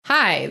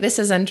Hi, this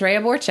is Andrea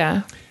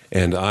Borcha.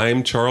 And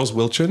I'm Charles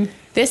Wilchin.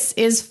 This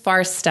is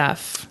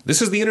Farstuff.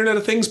 This is the Internet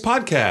of Things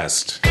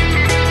podcast.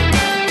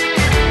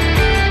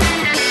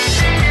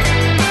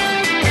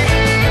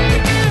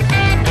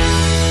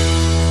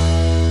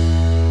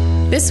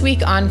 This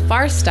week on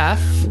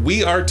Farstuff,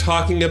 we are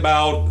talking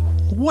about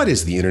what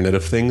is the Internet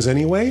of Things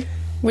anyway?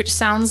 Which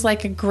sounds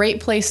like a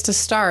great place to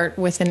start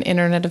with an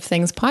Internet of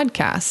Things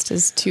podcast,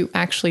 is to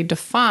actually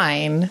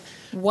define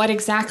what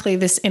exactly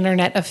this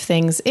Internet of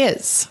Things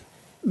is.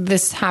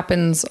 This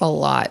happens a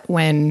lot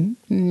when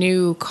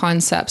new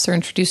concepts are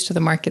introduced to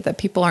the market that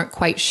people aren't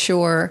quite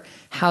sure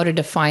how to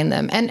define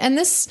them. And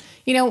this,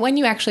 when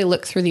you actually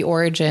look through the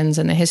origins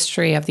and the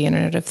history of the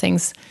Internet of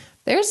Things,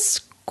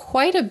 there's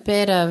quite a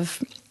bit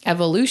of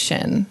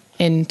evolution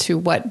into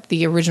what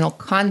the original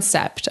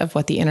concept of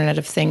what the Internet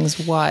of Things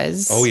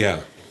was. Oh,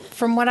 yeah.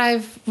 From what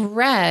I've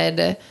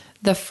read,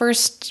 the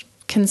first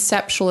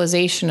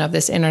conceptualization of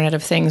this Internet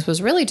of Things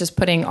was really just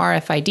putting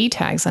RFID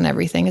tags on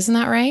everything. Isn't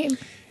that right?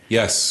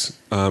 Yes.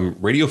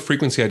 Radio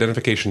frequency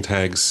identification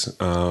tags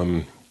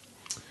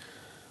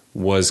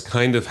was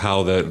kind of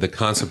how the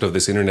concept of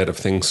this Internet of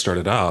Things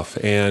started off.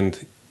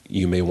 And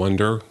you may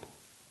wonder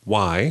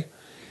why.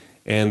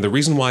 And the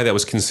reason why that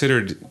was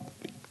considered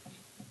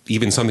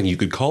even something you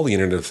could call the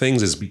Internet of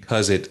Things is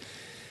because it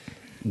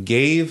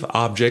gave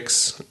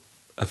objects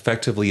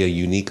effectively a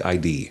unique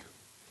ID.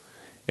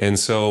 And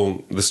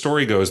so the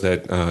story goes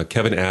that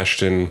Kevin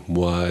Ashton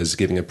was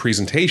giving a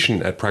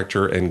presentation at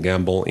Procter &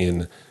 Gamble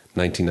in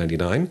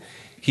 1999.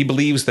 He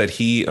believes that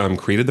he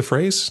created the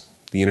phrase,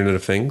 the Internet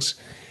of Things,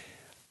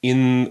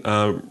 in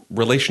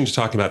relation to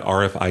talking about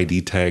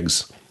RFID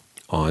tags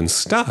on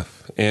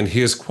stuff. And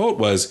his quote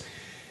was,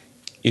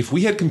 "If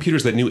we had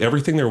computers that knew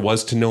everything there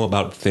was to know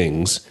about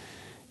things,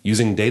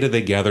 using data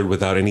they gathered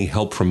without any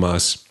help from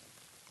us,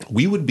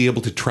 we would be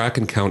able to track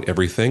and count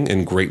everything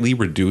and greatly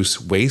reduce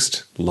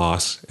waste,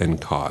 loss,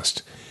 and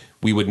cost.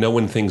 We would know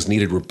when things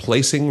needed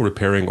replacing,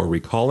 repairing, or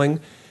recalling,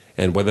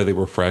 and whether they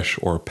were fresh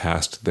or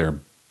past their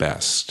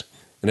best."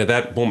 And at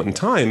that moment in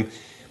time,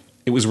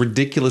 it was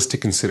ridiculous to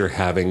consider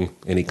having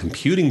any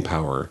computing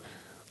power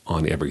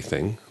on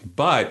everything.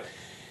 But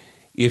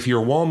if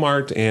you're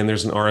Walmart and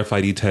there's an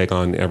RFID tag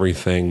on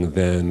everything,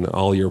 then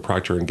all your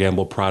Procter &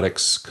 Gamble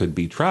products could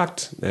be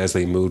tracked as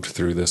they moved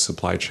through the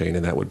supply chain,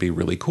 and that would be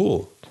really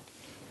cool.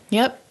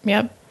 Yep.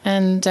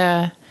 And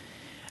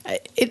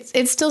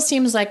it still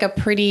seems like a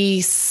pretty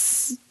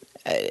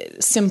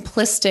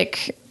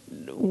simplistic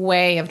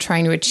way of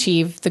trying to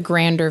achieve the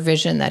grander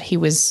vision that he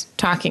was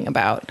talking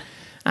about.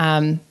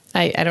 I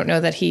don't know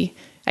that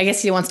I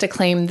guess he wants to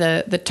claim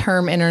the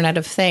term Internet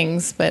of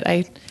Things, but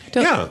I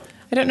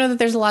don't know that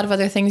there's a lot of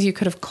other things you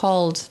could have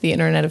called the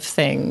Internet of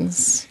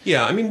Things.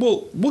 Yeah, I mean,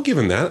 we'll give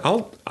him that.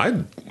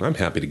 I'm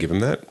happy to give him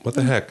that. What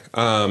the heck?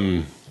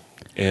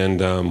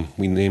 And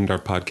we named our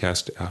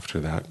podcast after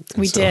that.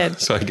 We did.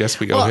 So I guess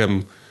we owe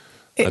him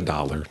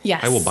 $1.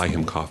 Yes. I will buy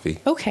him coffee.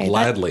 Okay.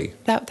 Gladly.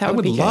 That I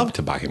would be love good.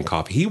 to buy him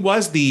coffee. He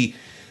was the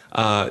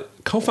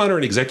co-founder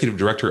and executive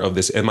director of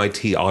this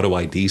MIT Auto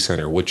ID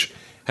Center, which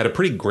had a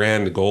pretty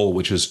grand goal,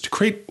 which is to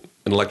create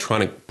an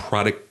electronic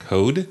product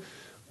code,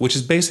 which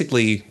is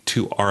basically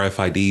to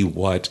RFID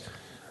what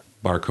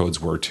barcodes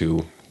were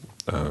to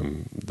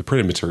the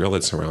printed material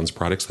that surrounds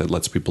products, that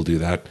lets people do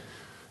that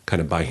kind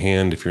of by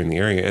hand if you're in the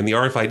area. And the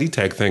RFID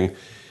tag thing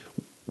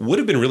would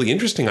have been really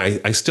interesting.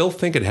 I still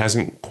think it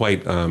hasn't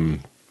quite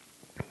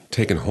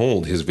taken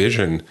hold, his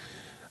vision.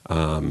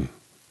 And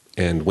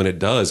when it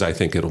does, I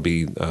think it'll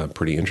be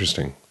pretty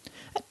interesting.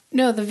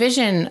 No, the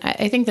vision,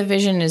 I think the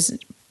vision is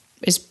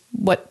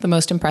what the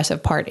most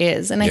impressive part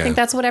is. And I think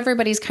that's what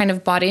everybody's kind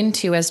of bought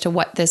into as to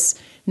what this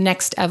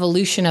next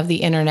evolution of the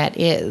internet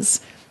is.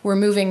 We're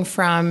moving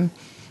from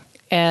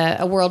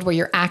a world where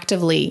you're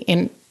actively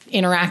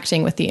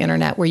interacting with the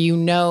internet, where you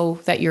know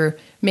that you're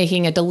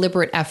making a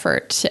deliberate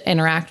effort to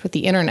interact with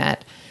the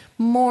internet,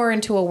 more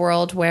into a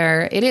world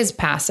where it is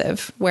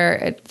passive,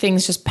 where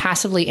things just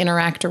passively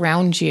interact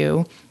around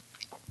you,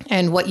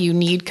 and what you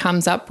need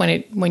comes up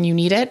when you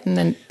need it,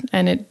 and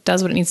it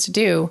does what it needs to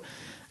do.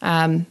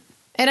 And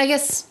I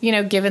guess,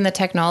 given the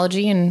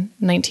technology in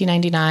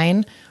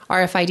 1999,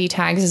 RFID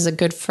tags is a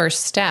good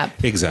first step.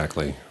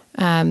 Exactly.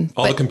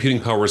 All the computing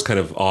power is kind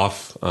of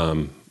off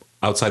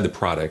outside the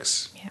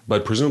products,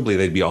 but presumably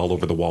they'd be all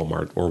over the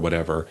Walmart or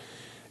whatever.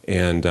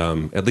 And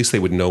at least they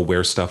would know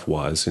where stuff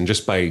was. And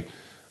just by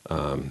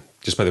the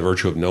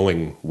virtue of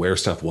knowing where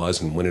stuff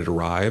was and when it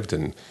arrived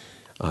and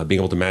being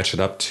able to match it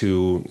up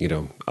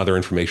to, other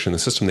information in the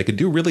system, they could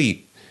do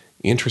really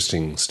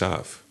interesting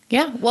stuff.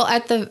 Yeah. Well,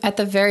 at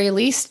the very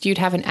least, you'd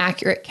have an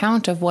accurate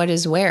count of what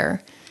is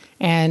where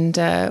and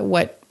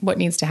what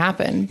needs to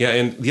happen. Yeah.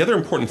 And the other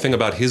important thing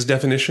about his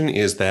definition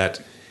is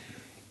that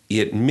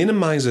it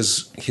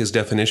minimizes his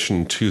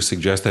definition to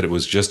suggest that it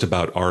was just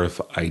about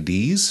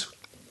RFIDs.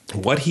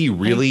 What he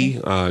really,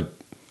 I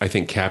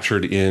think,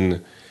 captured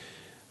in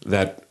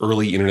that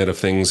early Internet of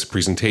Things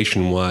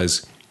presentation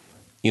was,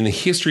 in the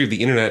history of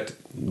the Internet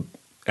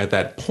at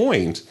that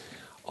point,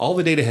 all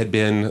the data had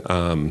been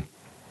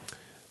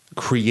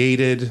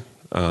created,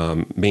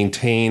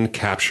 maintained,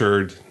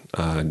 captured,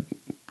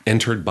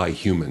 entered by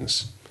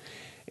humans.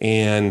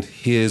 And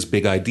his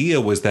big idea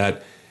was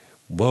that,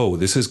 whoa,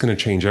 this is going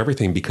to change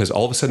everything, because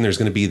all of a sudden there's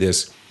going to be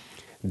this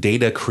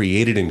data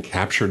created and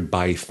captured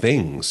by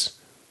things,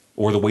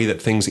 or the way that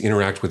things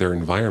interact with their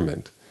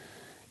environment.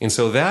 And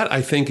so that,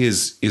 I think,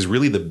 is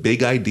really the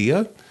big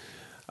idea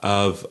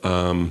of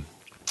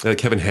that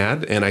Kevin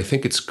had, and I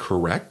think it's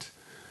correct.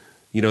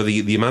 You know,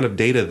 the amount of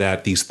data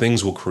that these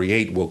things will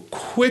create will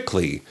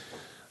quickly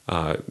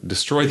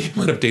destroy the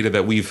amount of data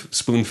that we've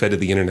spoon-fed to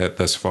the internet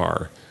thus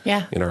far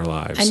in our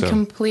lives. And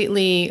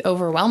completely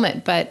overwhelm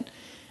it. But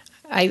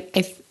I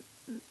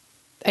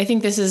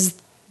think this is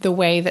the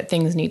way that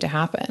things need to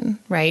happen,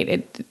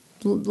 right?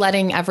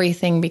 Letting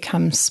everything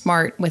become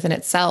smart within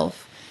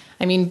itself.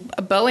 I mean,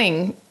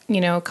 Boeing,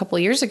 a couple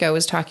of years ago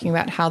was talking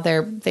about how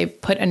they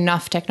put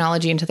enough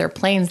technology into their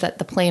planes that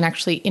the plane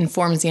actually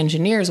informs the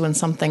engineers when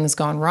something's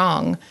gone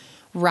wrong,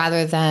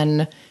 rather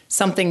than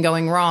something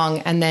going wrong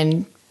and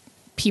then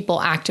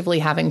people actively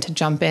having to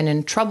jump in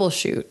and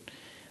troubleshoot.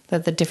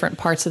 That the different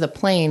parts of the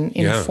plane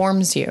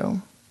informs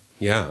you.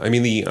 Yeah, I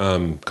mean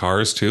the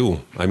cars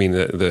too. I mean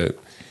the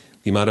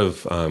amount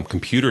of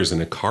computers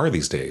in a car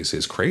these days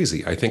is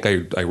crazy. I think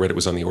I read it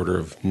was on the order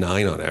of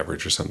 9 on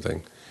average or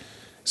something.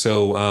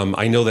 So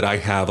I know that I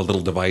have a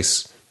little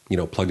device,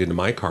 plugged into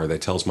my car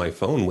that tells my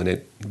phone when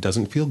it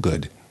doesn't feel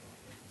good.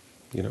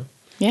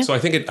 Yeah. So I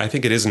think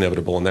it is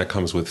inevitable, and that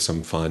comes with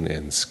some fun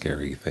and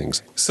scary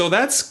things. So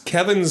that's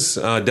Kevin's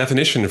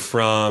definition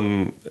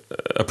from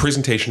a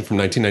presentation from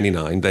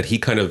 1999 that he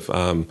kind of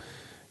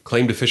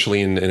claimed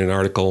officially in an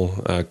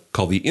article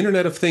called "The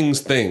Internet of Things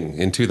Thing"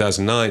 in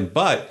 2009.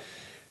 But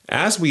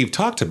as we've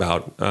talked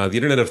about, the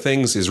Internet of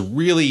Things is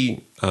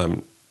really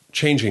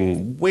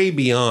changing way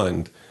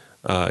beyond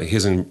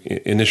his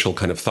initial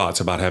kind of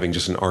thoughts about having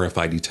just an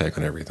RFID tag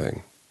on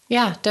everything.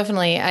 Yeah,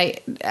 definitely.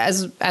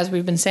 As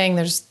we've been saying,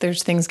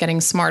 there's things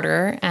getting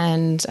smarter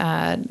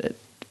and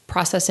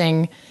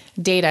processing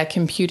data,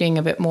 computing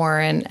a bit more,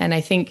 and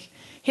I think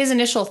his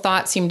initial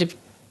thoughts seemed to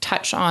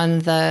touch on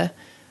the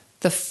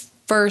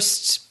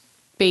first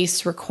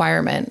base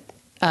requirement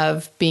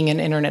of being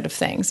an Internet of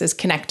Things is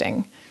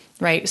connecting,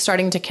 right?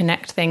 Starting to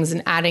connect things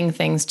and adding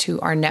things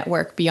to our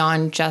network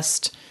beyond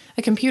just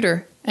a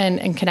computer.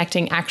 And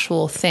connecting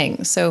actual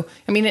things. So,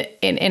 I mean,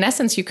 in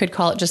essence, you could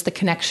call it just the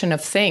connection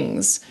of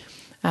things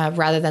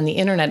rather than the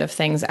Internet of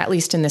Things, at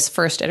least in this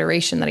first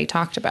iteration that he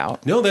talked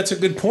about. No, that's a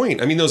good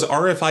point. I mean, those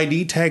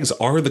RFID tags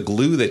are the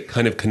glue that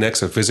kind of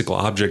connects a physical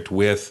object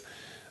with,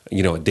 a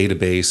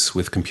database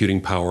with computing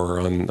power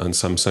on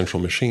some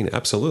central machine.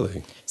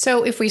 Absolutely.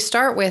 So if we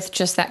start with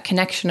just that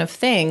connection of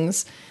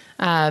things,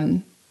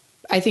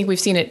 I think we've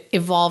seen it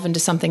evolve into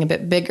something a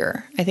bit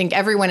bigger. I think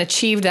everyone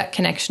achieved that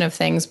connection of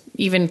things,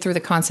 even through the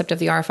concept of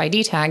the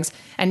RFID tags,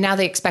 and now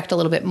they expect a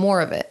little bit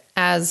more of it.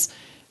 As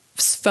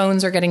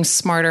phones are getting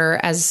smarter,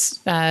 as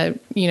the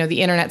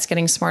internet's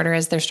getting smarter,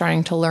 as they're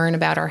starting to learn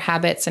about our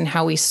habits and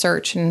how we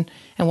search and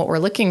what we're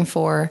looking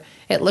for,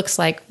 it looks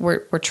like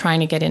we're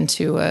trying to get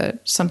into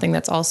something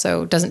that's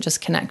also doesn't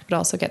just connect, but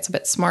also gets a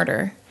bit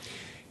smarter.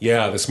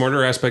 Yeah, the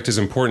smarter aspect is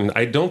important.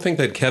 I don't think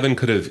that Kevin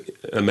could have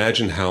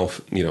imagined how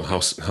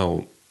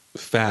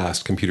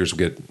fast computers would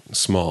get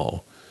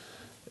small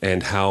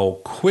and how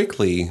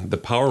quickly the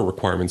power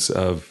requirements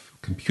of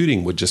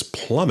computing would just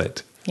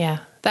plummet. Yeah,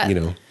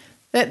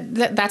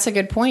 that's a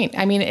good point.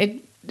 I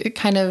mean, it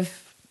kind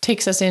of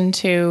takes us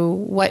into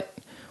what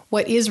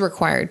is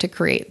required to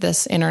create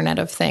this Internet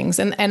of Things.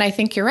 And I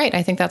think you're right.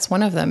 I think that's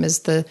one of them is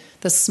the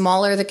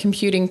smaller the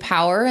computing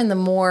power and the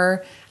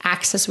more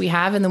access we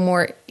have and the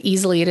more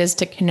easily it is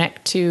to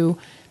connect to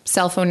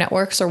cell phone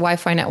networks or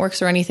Wi-Fi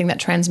networks or anything that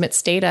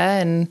transmits data.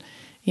 And,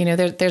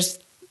 there's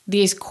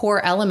these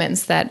core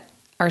elements that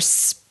are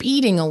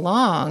speeding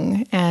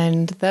along,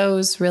 and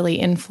those really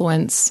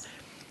influence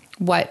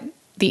what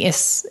the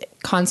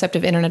concept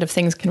of Internet of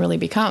Things can really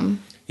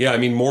become. Yeah, I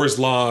mean, Moore's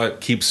Law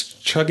keeps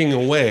chugging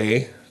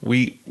away.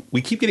 We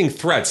keep getting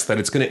threats that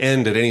it's going to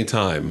end at any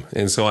time.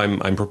 And so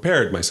I'm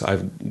prepared myself.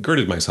 I've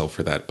girded myself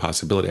for that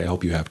possibility. I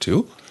hope you have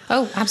too.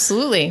 Oh,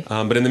 absolutely.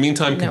 But in the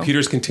meantime,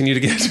 computers continue to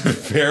get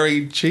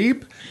very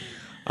cheap.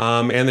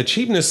 And the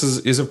cheapness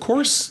is of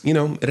course,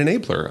 an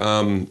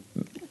enabler.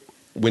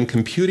 When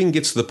computing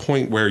gets to the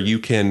point where you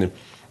can,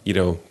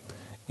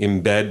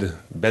 embed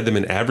them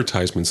in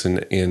advertisements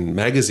in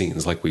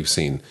magazines like we've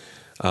seen,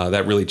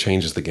 that really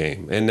changes the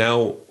game. And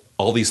now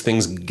all these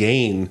things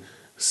gain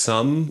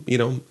some,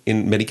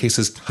 in many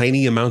cases,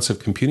 tiny amounts of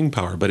computing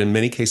power, but in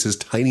many cases,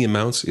 tiny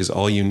amounts is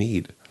all you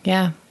need.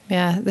 Yeah.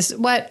 Yeah.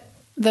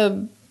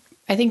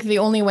 I think the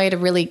only way to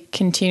really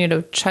continue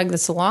to chug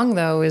this along,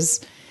 though,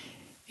 is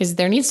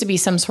there needs to be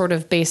some sort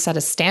of base set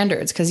of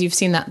standards, because you've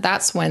seen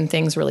that's when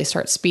things really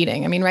start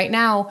speeding. I mean, right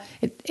now,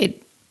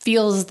 it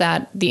feels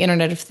that the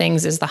Internet of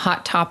Things is the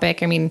hot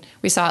topic. I mean,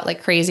 we saw it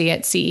like crazy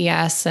at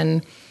CES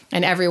and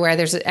everywhere.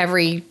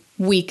 Every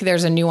week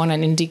there's a new one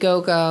on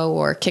Indiegogo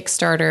or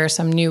Kickstarter,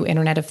 some new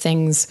Internet of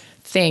Things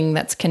thing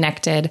that's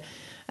connected.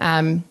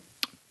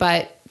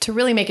 But to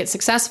really make it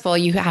successful,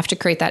 you have to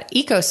create that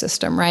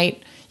ecosystem,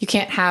 right? You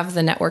can't have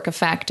the network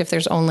effect if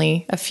there's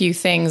only a few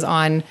things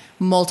on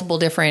multiple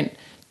different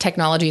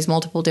technologies,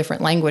 multiple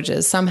different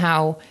languages.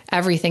 Somehow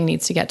everything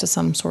needs to get to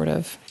some sort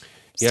of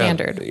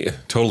standard. Yeah,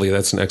 totally.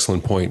 That's an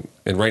excellent point.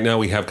 And right now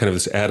we have kind of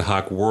this ad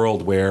hoc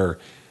world where,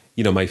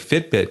 my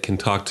Fitbit can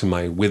talk to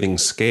my Withing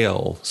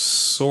scale,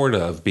 sort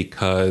of,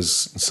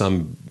 because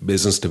some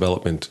business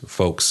development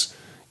folks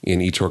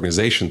in each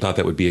organization thought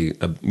that would be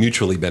a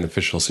mutually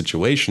beneficial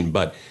situation.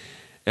 But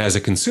as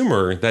a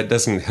consumer, that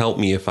doesn't help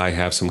me if I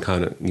have some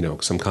kind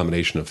of, some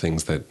combination of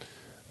things that,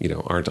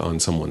 aren't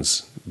on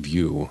someone's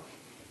view.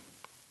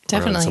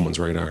 Definitely. Or on someone's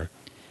radar.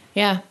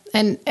 Yeah.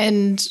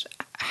 And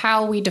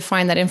how we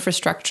define that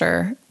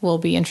infrastructure will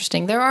be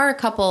interesting. There are a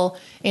couple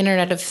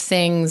Internet of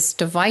Things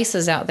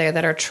devices out there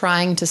that are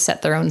trying to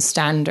set their own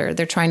standard.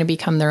 They're trying to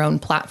become their own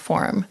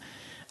platform,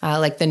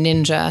 like the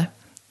Ninja,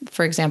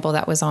 for example,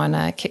 that was on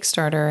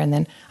Kickstarter. And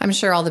then I'm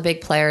sure all the big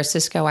players,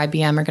 Cisco,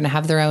 IBM, are going to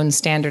have their own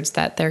standards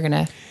that they're going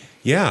to...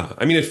 Yeah.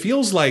 I mean, it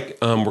feels like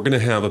we're going to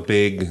have a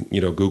big,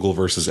 Google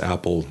versus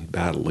Apple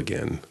battle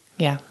again.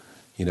 Yeah.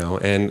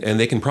 And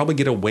they can probably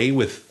get away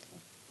with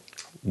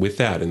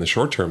that in the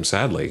short term,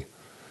 sadly.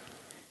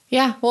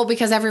 Yeah, well,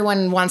 because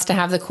everyone wants to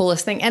have the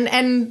coolest thing.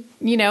 And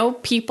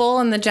people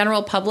and the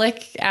general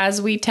public,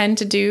 as we tend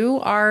to do,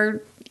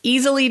 are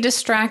easily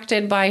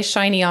distracted by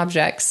shiny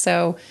objects.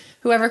 So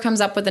whoever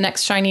comes up with the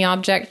next shiny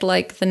object,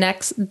 like the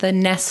Nest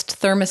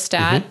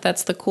thermostat,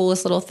 that's the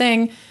coolest little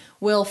thing,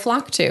 will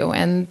flock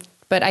to.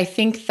 But I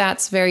think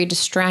that's very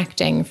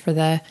distracting for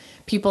the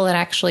people that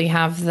actually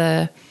have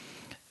the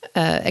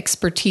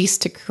expertise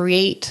to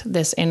create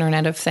this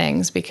Internet of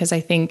Things, because I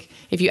think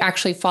if you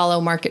actually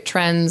follow market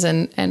trends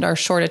and our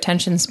short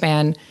attention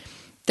span,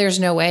 there's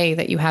no way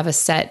that you have a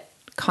set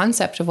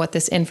concept of what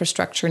this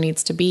infrastructure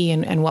needs to be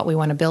and what we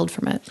want to build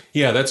from it.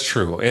 Yeah, that's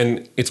true.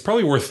 And it's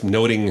probably worth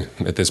noting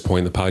at this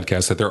point in the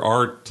podcast that there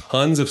are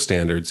tons of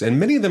standards, and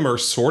many of them are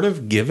sort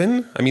of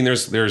given. I mean,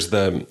 there's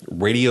the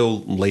radio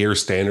layer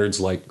standards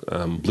like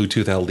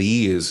Bluetooth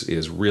LE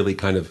is really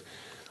kind of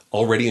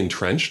already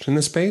entrenched in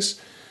this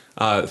space.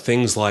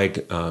 Things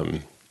like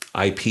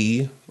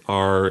IP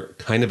are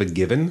kind of a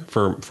given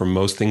for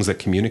most things that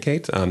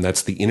communicate.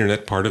 That's the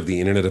internet part of the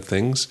Internet of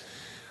Things.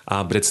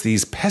 But it's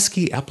these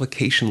pesky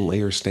application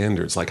layer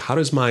standards. Like, how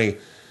does my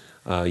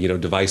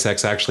device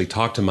X actually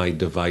talk to my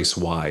device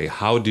Y?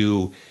 How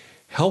do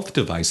health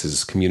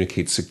devices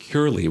communicate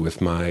securely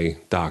with my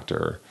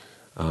doctor?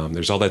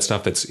 There's all that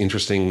stuff that's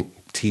interesting,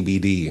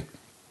 TBD.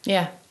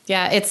 Yeah.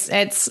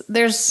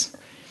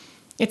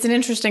 It's an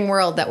interesting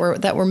world that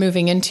we're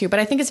moving into, but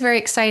I think it's very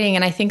exciting,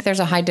 and I think there's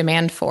a high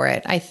demand for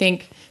it. I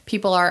think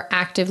people are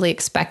actively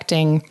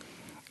expecting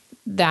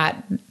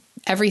that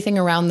everything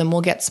around them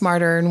will get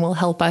smarter and will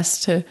help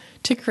us to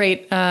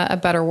create a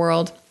better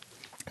world.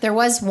 There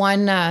was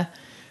one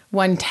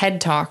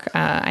TED Talk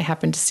I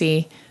happened to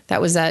see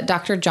that was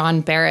Dr.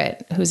 John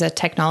Barrett, who's a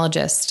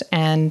technologist,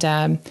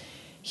 and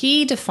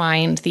he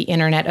defined the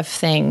Internet of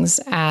Things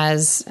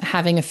as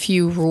having a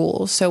few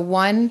rules. So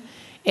one,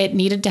 it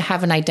needed to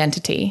have an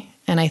identity.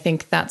 And I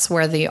think that's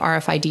where the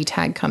RFID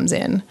tag comes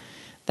in,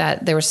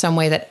 that there was some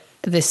way that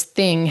this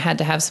thing had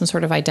to have some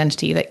sort of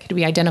identity that could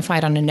be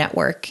identified on a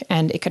network,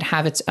 and it could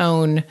have its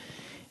own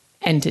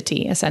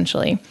entity,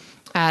 essentially.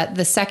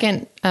 The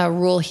second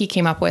rule he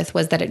came up with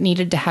was that it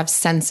needed to have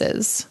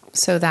senses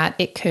so that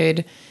it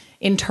could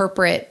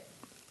interpret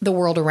the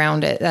world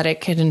around it, that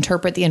it could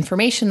interpret the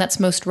information that's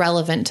most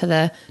relevant to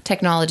the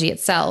technology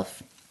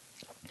itself.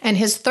 And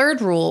his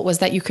third rule was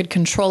that you could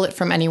control it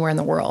from anywhere in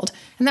the world.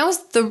 And that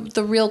was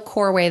the real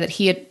core way that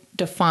he had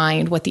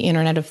defined what the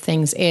Internet of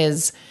Things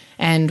is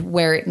and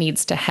where it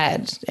needs to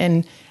head.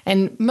 And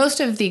most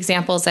of the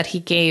examples that he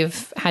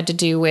gave had to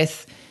do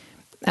with,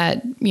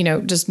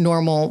 just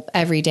normal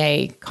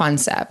everyday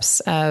concepts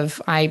of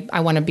I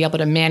want to be able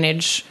to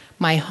manage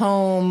my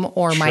home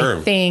or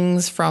my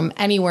things from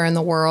anywhere in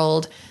the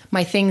world.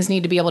 My things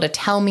need to be able to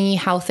tell me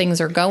how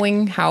things are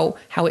going, how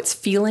it's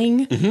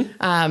feeling,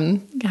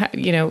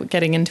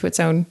 getting into its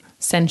own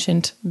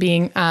sentient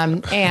being.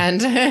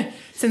 And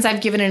since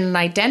I've given it an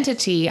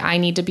identity, I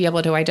need to be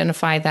able to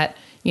identify that,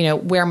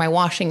 where my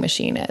washing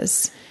machine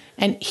is.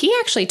 And he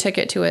actually took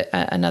it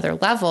to another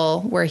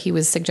level where he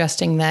was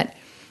suggesting that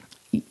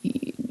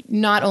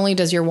not only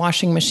does your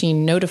washing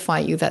machine notify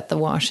you that the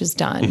wash is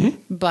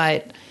done,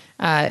 but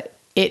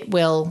it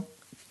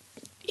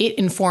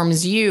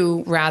informs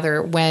you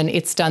rather when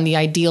it's done the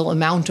ideal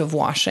amount of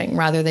washing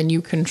rather than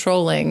you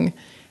controlling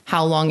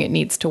how long it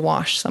needs to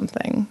wash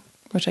something,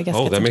 which I guess.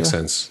 Oh, that makes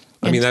sense.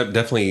 I mean, that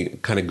definitely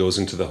kind of goes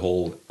into the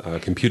whole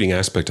computing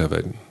aspect of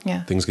it.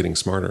 Yeah. Things getting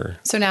smarter.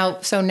 So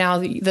now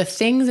the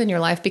things in your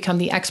life become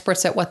the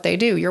experts at what they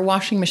do. Your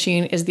washing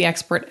machine is the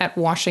expert at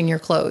washing your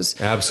clothes.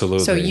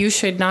 Absolutely. So you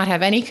should not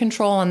have any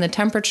control on the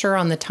temperature,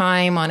 on the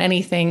time, on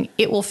anything.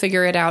 It will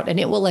figure it out, and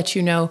it will let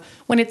you know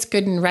when it's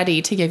good and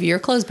ready to give you your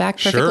clothes back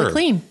perfectly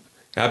clean.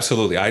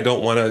 Absolutely. I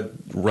don't want to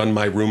run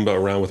my Roomba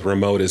around with a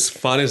remote, as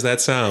fun as that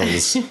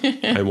sounds.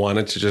 I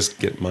wanted to just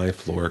get my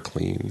floor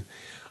clean.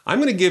 I'm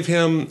going to give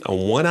him a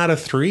 1 out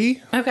of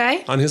 3.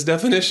 Okay. On his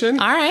definition.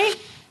 All right.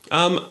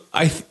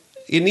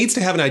 It needs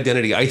to have an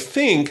identity. I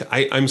think,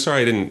 I'm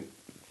sorry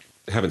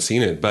haven't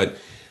seen it, but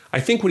I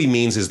think what he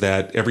means is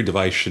that every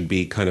device should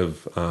be kind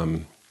of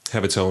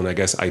have its own, I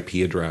guess, IP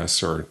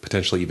address or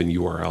potentially even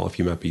URL if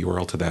you map a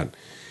URL to that.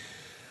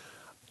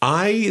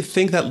 I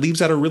think that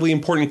leaves out a really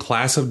important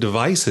class of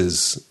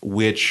devices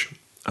which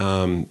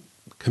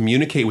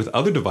communicate with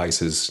other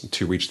devices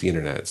to reach the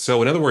internet.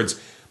 So in other words,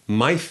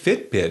 my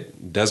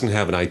Fitbit doesn't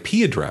have an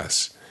IP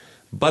address,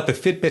 but the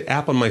Fitbit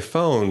app on my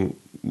phone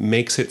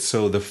makes it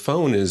so the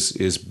phone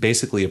is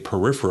basically a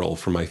peripheral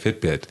for my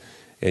Fitbit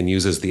and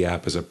uses the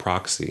app as a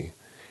proxy.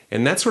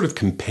 And that sort of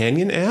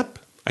companion app,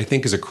 I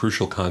think, is a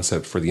crucial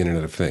concept for the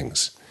Internet of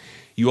Things.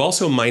 You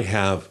also might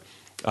have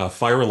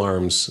fire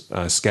alarms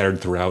scattered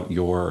throughout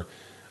your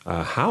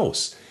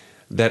house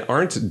that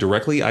aren't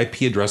directly IP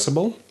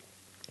addressable,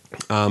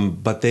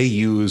 but they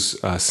use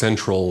some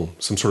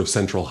sort of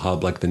central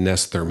hub like the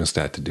Nest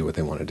thermostat to do what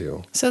they want to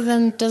do. So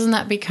then doesn't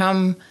that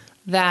become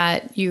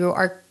that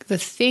the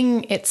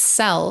thing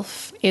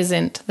itself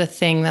isn't the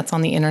thing that's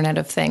on the Internet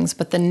of Things,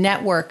 but the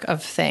network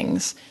of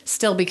things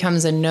still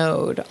becomes a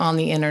node on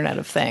the Internet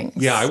of Things?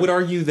 Yeah, I would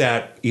argue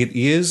that the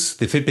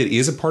Fitbit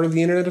is a part of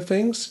the Internet of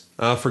Things,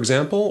 for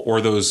example,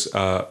 or those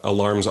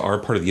alarms are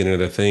part of the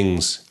Internet of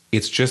Things.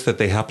 It's just that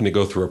they happen to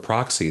go through a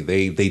proxy.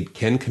 They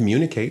can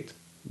communicate.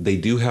 They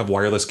do have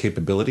wireless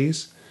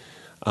capabilities.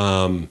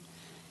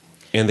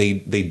 And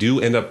they do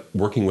end up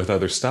working with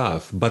other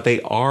stuff, but they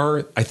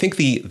are. I think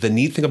the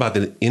neat thing about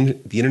the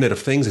Internet of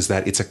Things is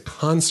that it's a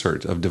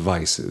concert of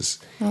devices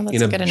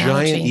in a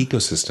giant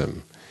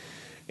ecosystem.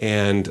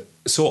 And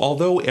so,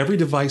 although every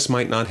device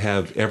might not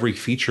have every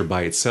feature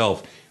by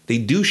itself, they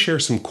do share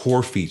some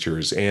core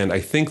features, and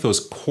I think those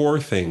core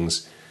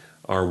things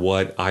are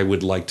what I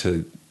would like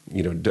to.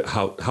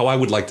 How I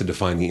would like to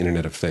define the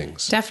Internet of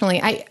Things.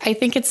 Definitely. I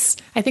think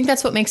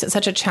that's what makes it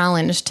such a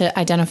challenge to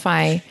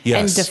identify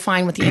and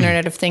define what the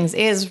Internet of Things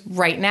is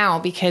right now,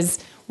 because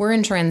we're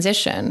in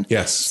transition.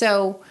 Yes.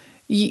 So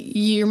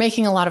you're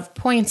making a lot of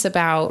points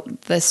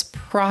about this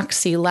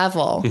proxy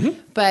level,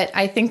 but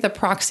I think the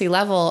proxy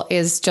level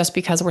is just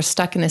because we're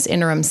stuck in this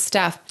interim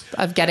step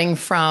of getting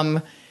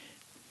from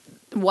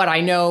what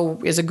I know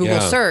is a Google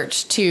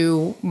search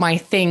to my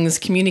things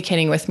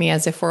communicating with me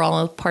as if we're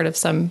all a part of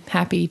some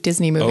happy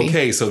Disney movie.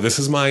 Okay, so this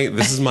is my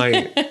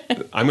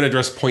I'm going to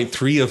address point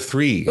 3 of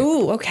 3.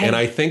 Ooh, okay. And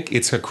I think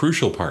it's a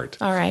crucial part.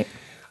 All right.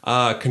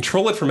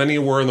 Control it from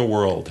anywhere in the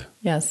world.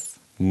 Yes.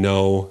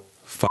 No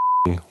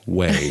f***ing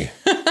way.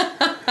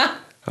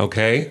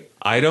 Okay?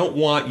 I don't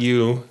want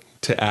you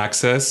to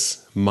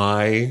access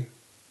my...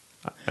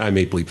 I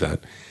may bleep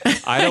that.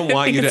 I don't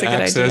want you to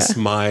access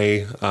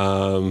my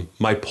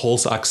my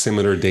pulse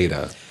oximeter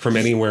data from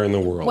anywhere in the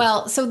world.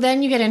 Well, so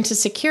then you get into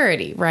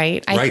security,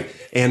 right? Right.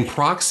 And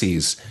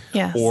proxies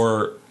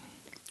or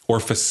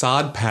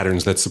facade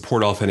patterns that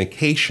support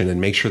authentication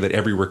and make sure that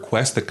every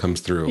request that comes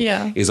through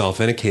is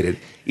authenticated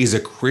is a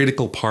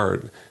critical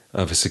part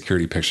of a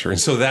security picture. And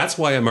so that's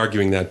why I'm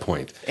arguing that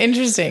point.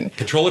 Interesting.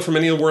 Control it from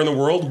anywhere in the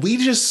world. We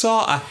just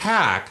saw a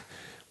hack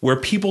where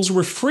people's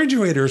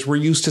refrigerators were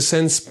used to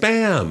send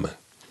spam.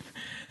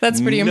 That's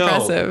pretty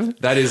impressive.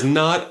 That is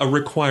not a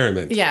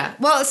requirement. Yeah.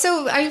 Well,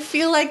 so I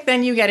feel like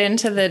then you get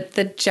into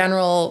the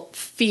general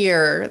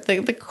fear,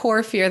 the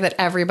core fear that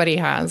everybody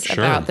has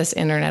about this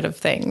Internet of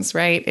Things,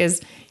 right? Is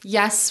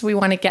yes, we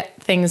want to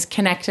get things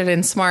connected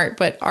and smart,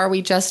 but are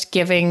we just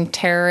giving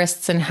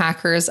terrorists and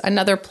hackers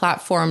another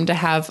platform to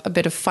have a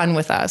bit of fun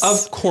with us?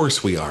 Of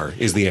course we are,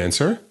 is the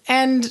answer.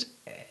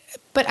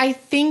 But I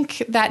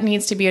think that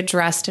needs to be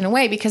addressed in a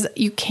way, because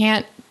you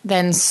can't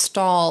then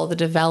stall the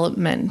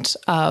development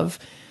of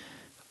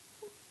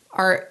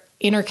our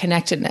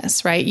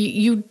interconnectedness, right?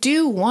 You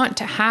do want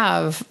to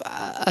have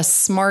a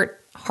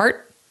smart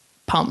heart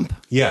pump.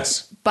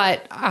 Yes.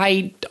 But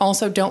I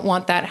also don't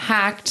want that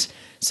hacked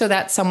so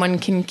that someone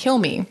can kill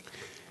me.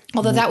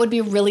 Although that would be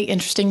a really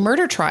interesting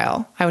murder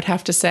trial, I would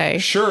have to say.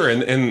 Sure.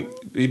 And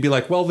you'd be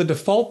like, well, the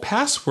default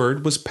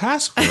password was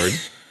password.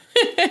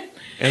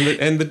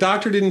 And the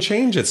doctor didn't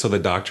change it, so the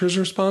doctor's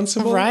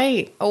responsible?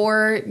 Right.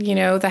 Or,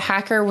 the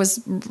hacker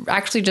was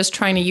actually just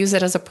trying to use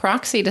it as a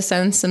proxy to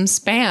send some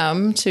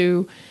spam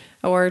to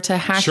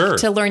hack,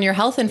 to learn your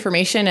health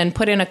information and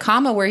put in a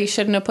comma where he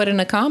shouldn't have put in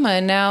a comma.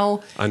 And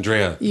now,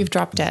 Andrea, you've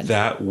dropped dead.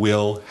 That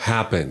will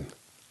happen.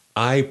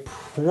 I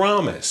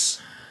promise.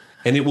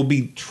 And it will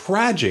be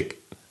tragic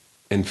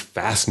and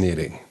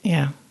fascinating.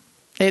 Yeah.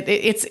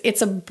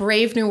 It's a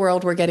brave new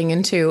world we're getting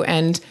into.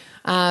 And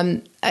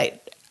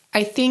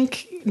I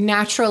think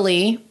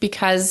naturally,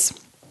 because,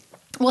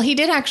 well, he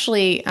did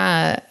actually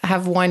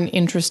have one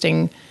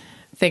interesting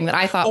thing that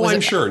I thought was... Oh,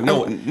 I'm sure.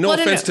 No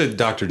offense to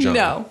Dr.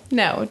 John.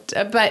 No.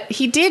 But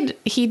he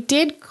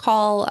did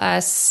call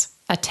us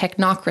a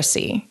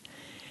technocracy.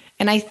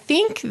 And I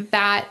think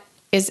that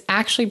is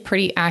actually a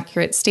pretty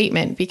accurate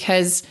statement,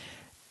 because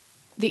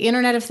the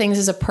Internet of Things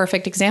is a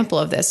perfect example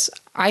of this.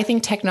 I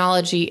think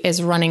technology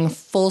is running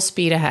full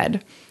speed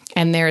ahead,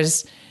 and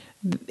there's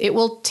it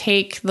will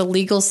take the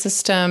legal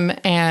system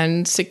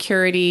and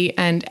security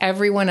and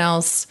everyone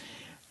else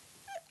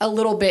a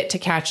little bit to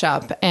catch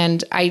up.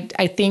 And I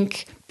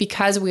think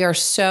because we are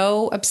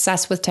so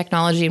obsessed with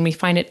technology and we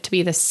find it to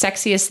be the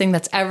sexiest thing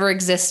that's ever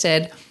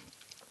existed,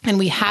 and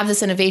we have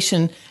this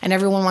innovation and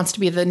everyone wants to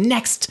be the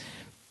next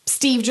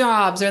Steve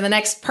Jobs or the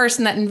next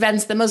person that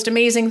invents the most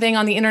amazing thing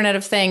on the Internet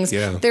of Things.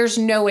 Yeah. There's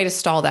no way to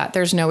stall that.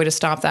 There's no way to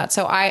stop that.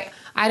 So I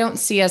don't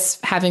see us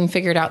having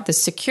figured out the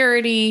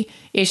security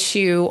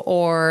issue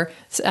or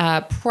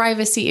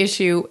privacy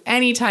issue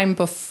anytime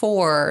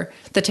before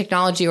the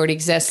technology already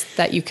exists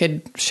that you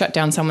could shut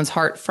down someone's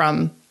heart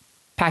from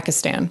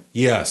Pakistan.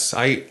 Yes,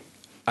 I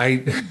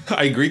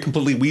agree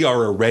completely. We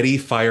are a ready,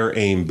 fire,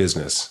 aim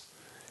business.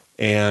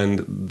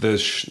 And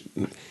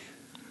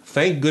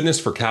thank goodness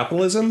for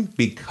capitalism,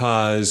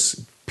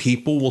 because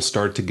people will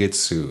start to get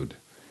sued.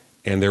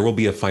 And there will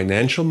be a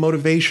financial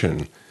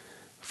motivation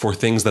for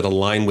things that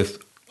align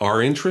with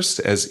our interests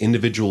as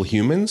individual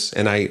humans.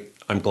 And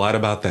I'm glad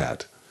about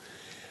that.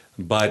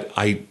 But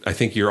I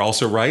think you're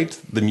also right.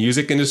 The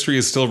music industry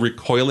is still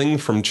recoiling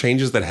from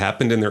changes that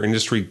happened in their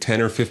industry 10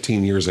 or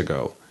 15 years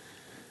ago.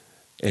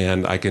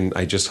 And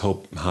I just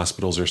hope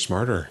hospitals are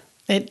smarter.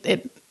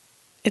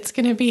 It's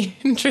going to be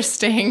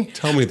interesting.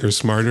 Tell me they're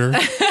smarter.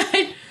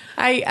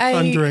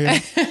 Andrea.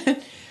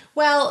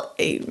 Well,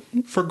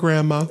 for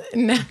grandma.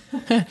 No.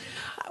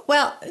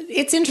 Well,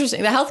 it's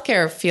interesting. The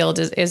healthcare field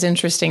is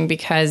interesting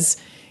because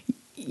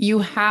you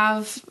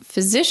have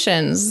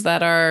physicians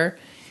that are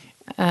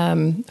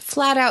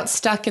flat out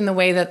stuck in the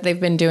way that they've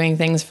been doing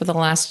things for the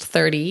last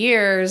 30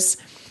 years.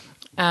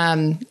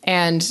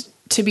 And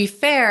to be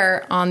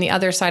fair, on the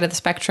other side of the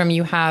spectrum,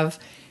 you have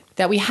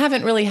that we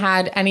haven't really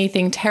had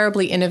anything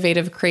terribly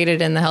innovative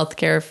created in the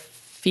healthcare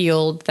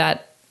field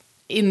that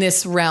in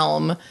this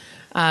realm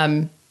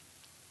in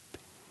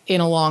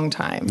a long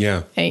time.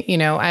 Yeah. You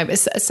know,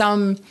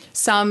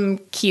 some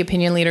key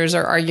opinion leaders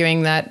are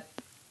arguing that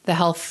the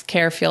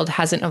healthcare field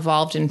hasn't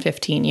evolved in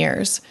 15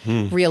 years,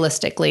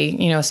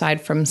 realistically, you know,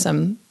 aside from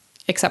some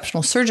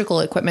exceptional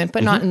surgical equipment,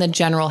 but not in the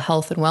general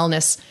health and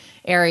wellness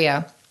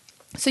area.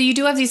 So you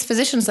do have these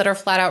physicians that are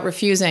flat out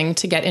refusing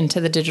to get into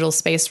the digital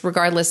space,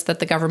 regardless that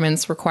the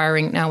government's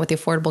requiring now with the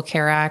Affordable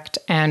Care Act.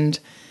 And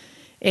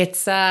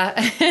it's,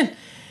 I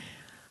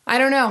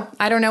don't know.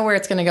 I don't know where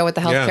it's going to go with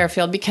the healthcare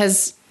field,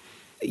 because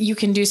you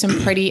can do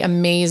some pretty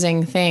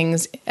amazing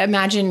things.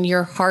 Imagine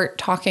your heart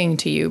talking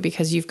to you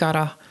because you've got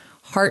a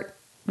heart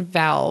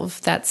valve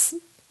that's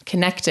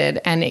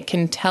connected and it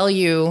can tell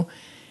you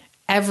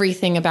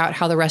everything about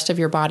how the rest of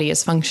your body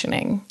is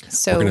functioning.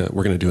 So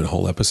we're gonna do a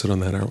whole episode on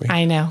that, aren't we?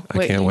 I know.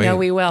 I can't wait. No,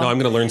 we will. No, I'm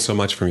going to learn so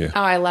much from you.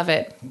 Oh, I love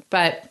it.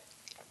 But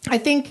I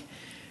think,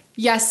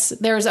 yes,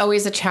 there's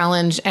always a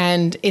challenge,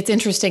 and it's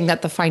interesting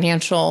that the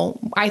financial,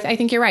 I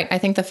think you're right. I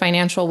think the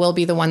financial will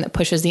be the one that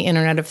pushes the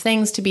Internet of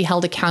Things to be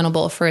held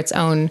accountable for its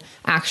own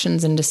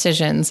actions and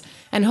decisions.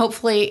 And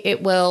hopefully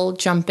it will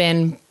jump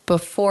in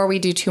before we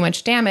do too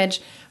much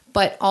damage,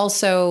 but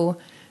also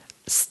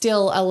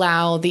still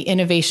allow the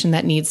innovation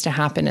that needs to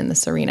happen in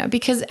this arena.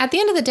 Because at the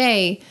end of the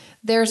day,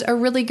 there's a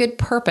really good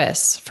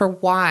purpose for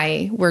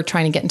why we're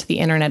trying to get into the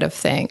Internet of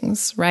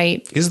Things,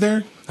 right? Is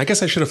there? I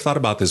guess I should have thought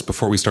about this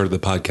before we started the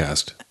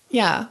podcast.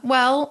 Yeah.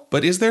 Well,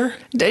 but is there?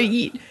 Do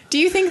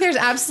you think there's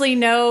absolutely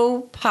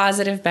no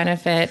positive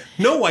benefit?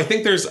 No, I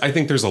think there's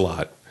a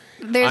lot.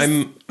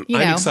 I'm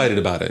excited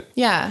about it.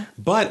 Yeah.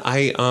 But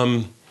I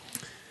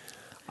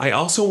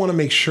also want to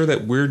make sure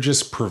that we're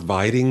just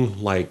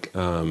providing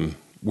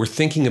we're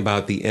thinking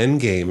about the end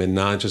game and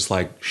not just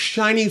like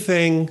shiny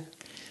thing.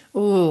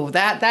 Ooh,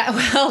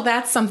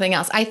 that's something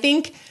else. I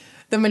think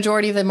the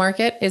majority of the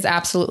market is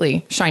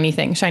absolutely shiny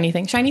thing,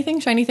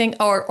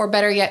 or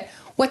better yet,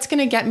 what's going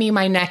to get me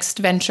my next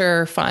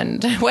venture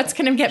fund? What's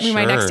going to get me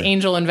my next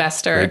angel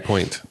investor? Great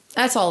point.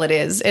 That's all it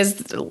is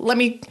let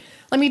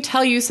me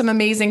tell you some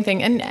amazing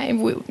thing. And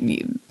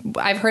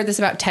I've heard this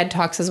about TED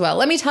Talks as well.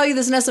 Let me tell you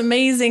this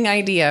amazing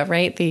idea,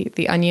 right?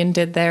 The Onion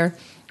did their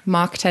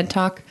mock TED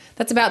Talk.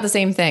 That's about the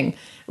same thing.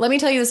 Let me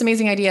tell you this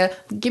amazing idea.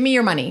 Give me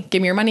your money.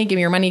 Give me your money. Give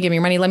me your money. Give me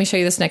your money. Let me show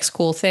you this next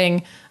cool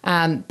thing.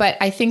 But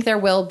I think there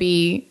will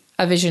be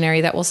a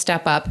visionary that will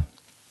step up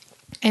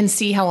and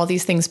see how all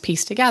these things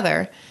piece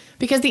together.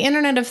 Because the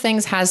Internet of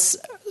Things has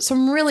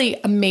some really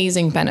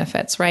amazing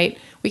benefits, right?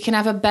 We can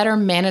have a better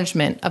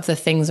management of the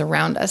things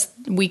around us.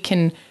 We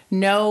can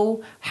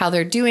know how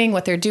they're doing,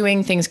 what they're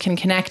doing, things can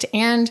connect,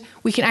 and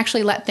we can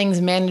actually let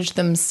things manage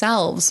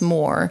themselves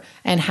more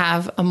and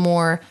have a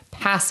more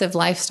passive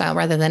lifestyle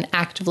rather than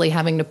actively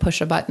having to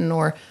push a button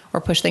or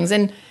push things.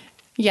 And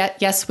yet,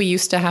 yes, we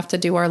used to have to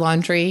do our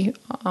laundry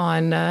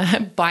on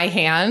by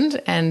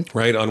hand and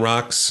on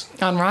rocks.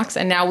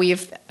 And now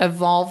we've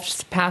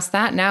evolved past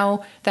that.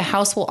 Now the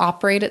house will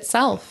operate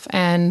itself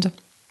and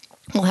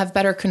we'll have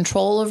better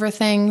control over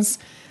things.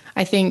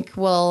 I think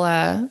we'll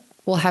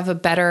have a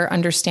better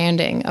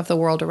understanding of the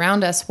world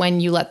around us when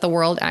you let the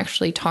world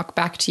actually talk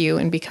back to you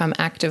and become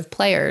active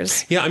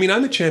players. Yeah, I mean,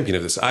 I'm a champion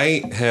of this.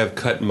 I have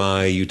cut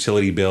my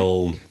utility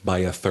bill by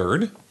a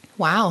third.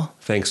 Wow.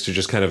 Thanks to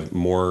just kind of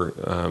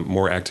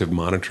more active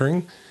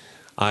monitoring.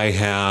 I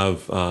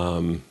have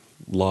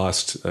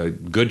lost a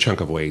good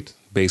chunk of weight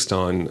based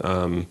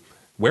on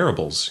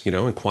wearables,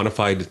 and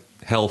quantified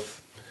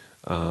health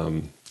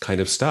kind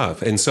of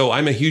stuff. And so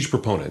I'm a huge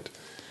proponent.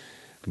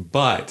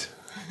 But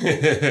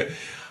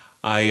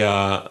I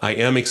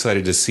am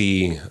excited to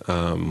see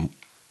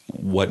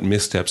what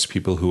missteps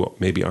people who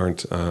maybe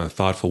aren't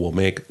thoughtful will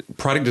make.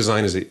 Product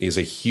design is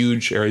a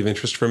huge area of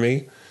interest for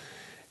me.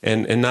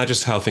 And not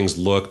just how things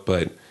look,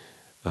 but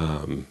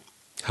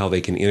how they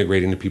can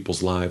integrate into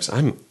people's lives.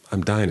 I'm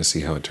dying to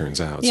see how it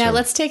turns out. Yeah, so.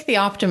 let's take the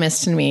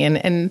optimist in me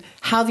and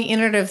how the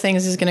Internet of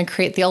Things is going to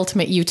create the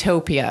ultimate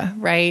utopia,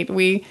 right?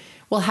 We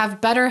will have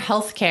better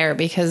healthcare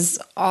because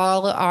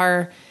all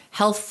our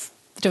health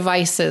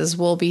devices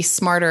will be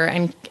smarter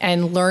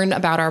and learn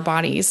about our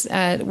bodies.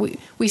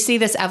 We see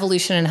this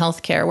evolution in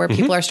healthcare where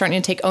people are starting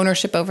to take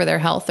ownership over their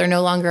health. They're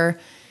no longer...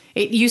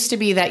 It used to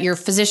be that your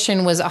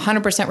physician was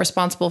 100%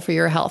 responsible for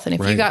your health. And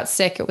if you got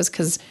sick, it was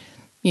because,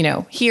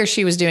 he or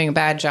she was doing a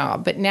bad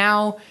job. But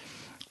now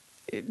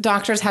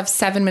doctors have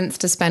 7 minutes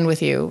to spend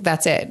with you.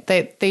 That's it.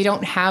 They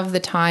don't have the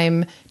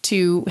time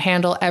to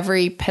handle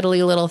every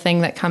piddly little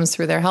thing that comes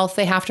through their health.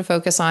 They have to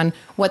focus on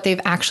what they've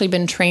actually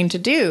been trained to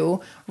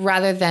do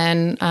rather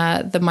than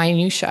the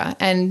minutia.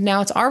 And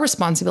now it's our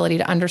responsibility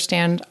to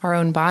understand our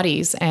own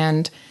bodies.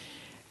 And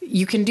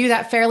you can do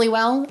that fairly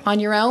well on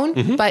your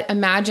own. But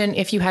imagine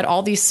if you had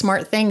all these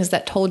smart things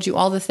that told you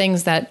all the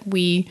things that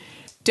we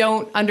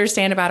don't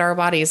understand about our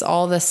bodies,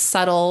 all the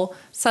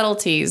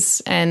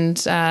subtleties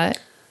and...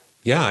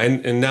 Yeah,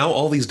 and now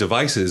all these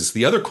devices,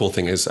 the other cool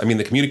thing is,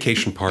 the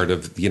communication part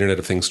of the Internet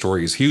of Things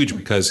story is huge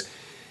because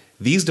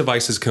these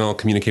devices can all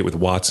communicate with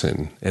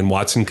Watson, and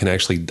Watson can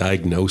actually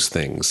diagnose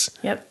things.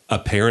 Yep.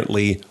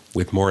 Apparently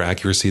with more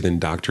accuracy than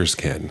doctors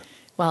can.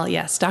 Well,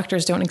 yes,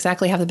 doctors don't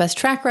exactly have the best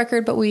track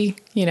record, but we,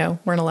 weren't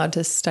allowed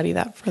to study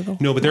that for the...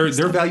 No, but their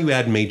value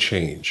add may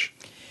change.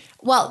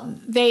 Well,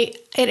 it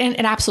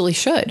absolutely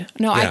should.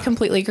 No, yeah. I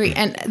completely agree.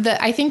 And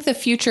I think the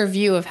future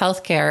view of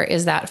healthcare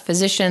is that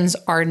physicians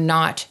are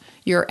not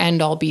your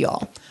end all be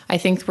all. I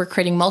think we're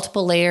creating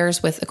multiple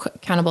layers with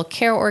accountable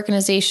care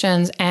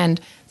organizations.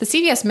 And the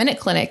CVS Minute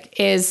Clinic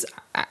is,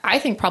 I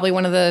think, probably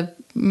one of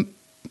the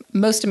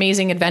most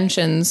amazing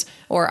inventions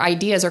or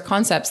ideas or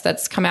concepts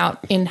that's come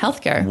out in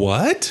healthcare.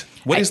 What?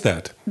 What is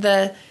that?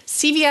 The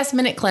CVS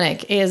Minute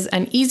Clinic is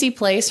an easy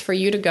place for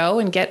you to go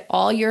and get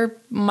all your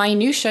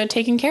minutia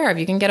taken care of.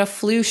 You can get a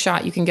flu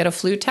shot. You can get a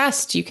flu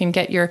test. You can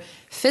get your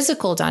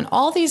physical done.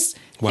 All these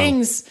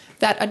things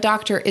that a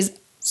doctor is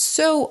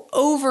so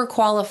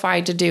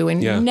overqualified to do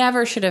and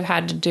never should have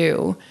had to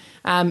do,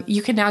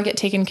 you can now get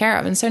taken care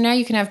of. And so now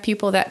you can have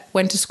people that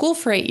went to school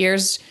for 8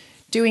 years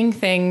doing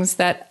things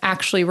that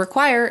actually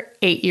require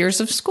 8 years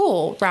of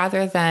school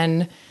rather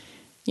than...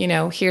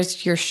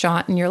 here's your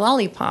shot and your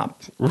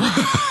lollipop.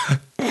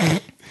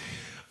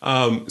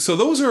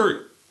 So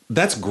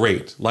that's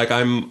great. Like,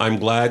 I'm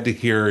glad to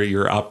hear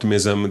your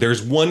optimism.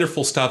 There's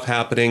wonderful stuff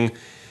happening.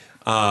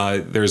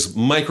 There's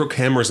micro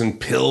cameras and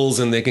pills,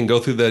 and they can go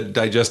through the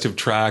digestive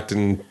tract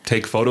and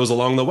take photos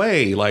along the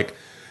way. Like,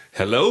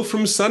 hello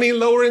from sunny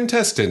lower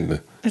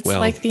intestine. It's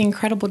like The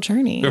Incredible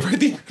Journey.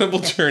 The Incredible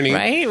Journey.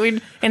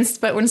 Right?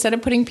 But instead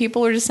of putting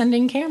people, we're just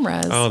sending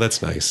cameras. Oh,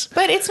 that's nice.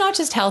 But it's not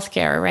just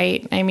healthcare,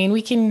 right?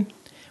 We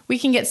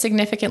can get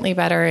significantly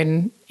better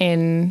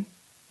in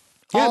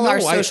our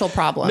social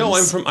problems. No,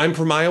 I'm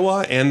from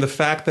Iowa, and the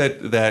fact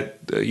that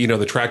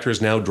the tractors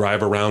now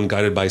drive around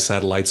guided by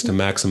satellites to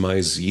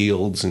maximize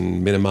yields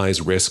and minimize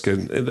risk,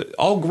 and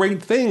all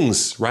great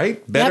things,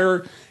 right?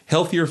 Better,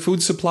 healthier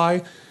food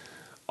supply.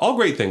 All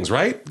great things,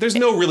 right? There's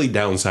no really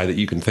downside that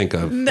you can think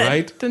of,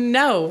 right?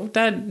 No,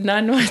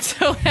 none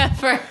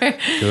whatsoever.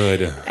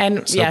 Good.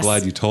 And so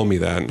glad you told me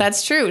that.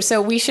 That's true.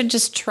 So we should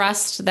just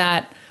trust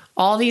that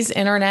all these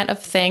Internet of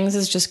Things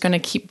is just going to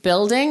keep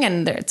building,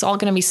 and it's all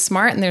going to be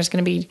smart, and there's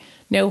going to be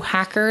no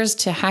hackers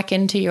to hack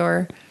into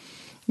your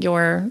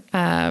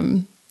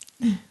things.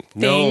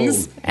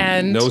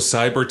 And no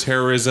cyber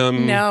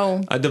terrorism.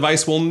 No. A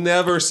device will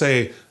never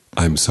say,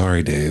 "I'm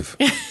sorry, Dave.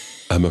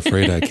 I'm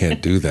afraid I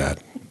can't do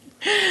that."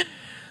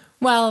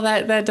 Well,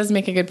 that does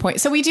make a good point.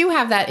 So we do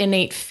have that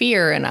innate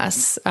fear in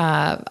us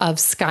of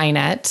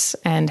Skynet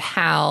and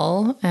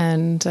HAL.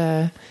 And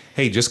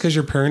hey, just because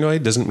you're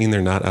paranoid doesn't mean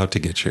they're not out to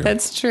get you.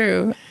 That's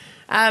true.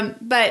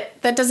 But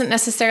that doesn't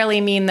necessarily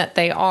mean that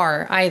they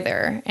are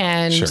either.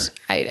 And sure.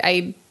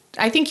 I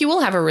think you will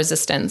have a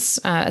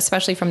resistance,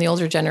 especially from the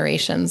older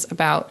generations,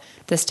 about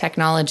this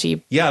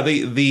technology. Yeah,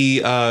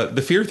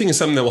 the fear thing is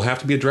something that will have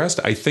to be addressed.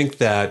 I think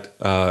that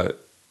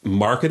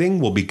marketing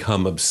will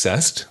become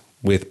obsessed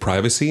with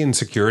privacy and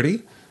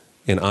security,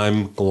 and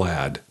I'm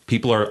glad.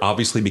 People are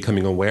obviously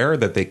becoming aware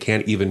that they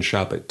can't even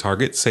shop at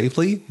Target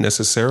safely,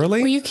 necessarily.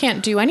 Well, you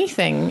can't do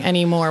anything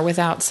anymore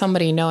without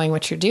somebody knowing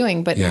what you're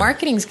doing, but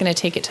marketing is going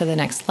to take it to the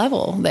next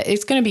level.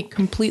 It's going to be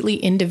completely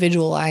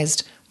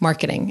individualized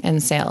marketing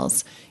and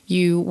sales.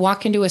 You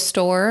walk into a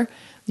store,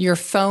 your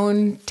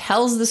phone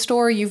tells the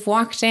store you've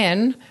walked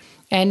in,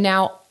 and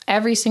now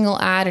every single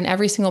ad and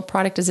every single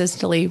product is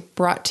instantly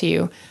brought to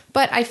you.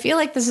 But I feel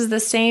like this is the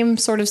same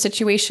sort of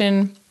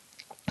situation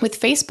with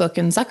Facebook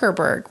and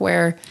Zuckerberg,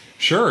 where...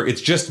 Sure,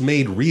 it's just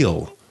made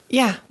real.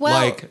 Yeah, well...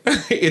 Like,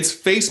 it's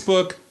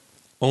Facebook,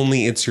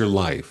 only it's your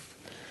life.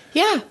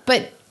 Yeah,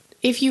 but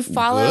if you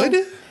follow...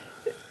 Good?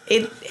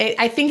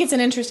 I think it's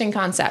an interesting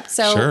concept.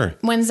 So sure.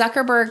 When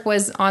Zuckerberg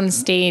was on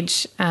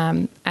stage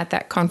at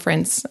that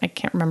conference, I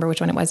can't remember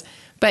which one it was,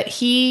 but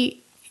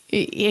he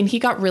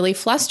got really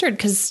flustered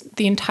because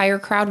the entire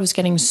crowd was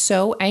getting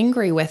so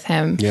angry with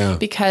him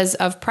because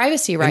of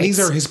privacy rights. And these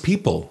are his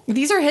people.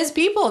 These are his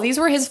people. These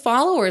were his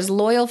followers,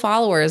 loyal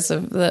followers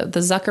of the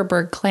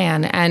Zuckerberg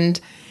clan.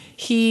 And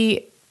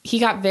he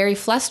got very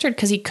flustered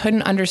because he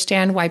couldn't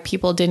understand why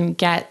people didn't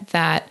get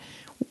that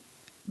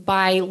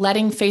by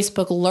letting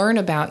Facebook learn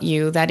about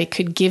you, that it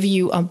could give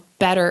you a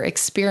better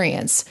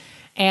experience.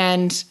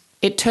 And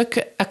it took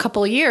a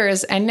couple of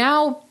years, and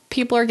now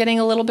people are getting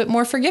a little bit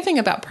more forgiving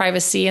about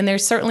privacy, and they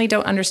certainly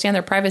don't understand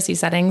their privacy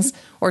settings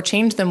or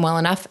change them well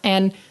enough.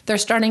 And they're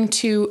starting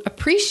to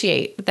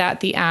appreciate that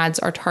the ads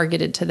are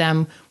targeted to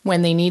them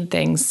when they need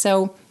things.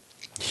 So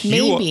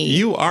maybe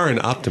you are an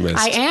optimist.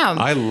 I am.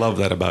 I love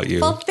that about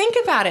you. Well, think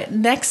about it.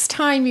 Next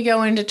time you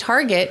go into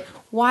Target,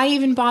 why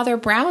even bother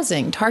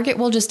browsing? Target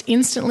will just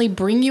instantly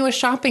bring you a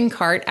shopping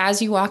cart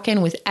as you walk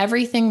in with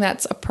everything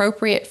that's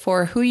appropriate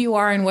for who you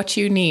are and what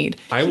you need.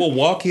 I will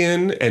walk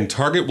in and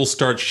Target will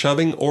start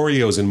shoving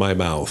Oreos in my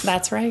mouth.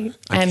 That's right.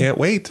 I can't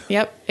wait.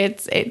 Yep.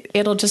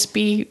 It'll just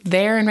be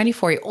there and ready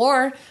for you.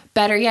 Or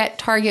better yet,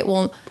 Target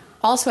will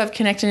also have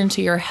connected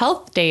into your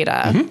health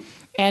data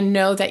and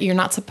know that you're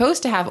not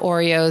supposed to have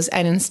Oreos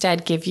and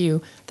instead give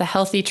you the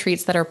healthy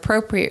treats that are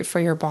appropriate for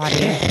your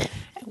body.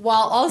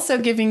 While also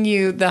giving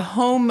you the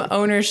home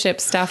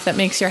ownership stuff that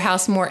makes your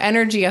house more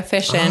energy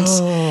efficient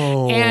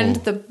and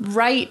the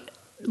right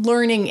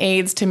learning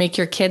aids to make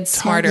your kids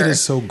smarter. Target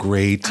is so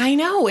great. I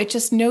know. It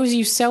just knows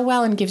you so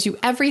well and gives you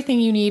everything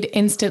you need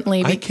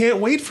instantly. I can't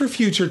wait for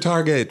future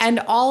Target. And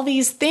all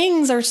these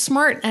things are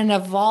smart and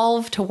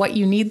evolve to what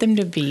you need them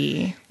to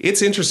be.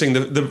 It's interesting.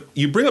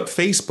 You bring up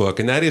Facebook,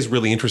 and that is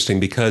really interesting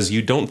because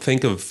you don't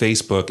think of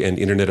Facebook and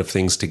Internet of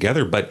Things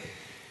together, but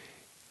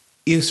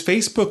is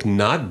Facebook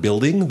not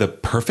building the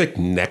perfect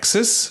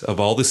nexus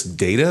of all this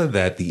data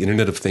that the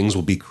Internet of Things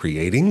will be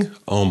creating?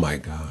 Oh my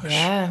gosh.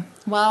 Yeah.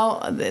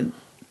 Well,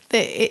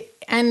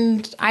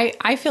 and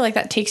I feel like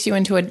that takes you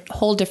into a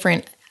whole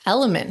different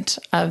element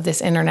of this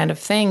Internet of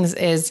Things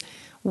is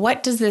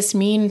what does this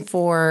mean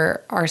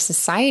for our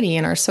society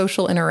and our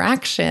social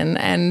interaction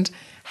and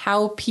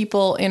how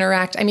people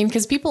interact? I mean,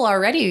 because people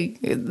already,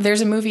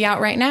 there's a movie out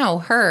right now,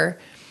 Her,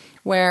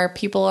 where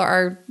people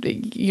are,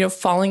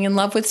 falling in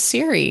love with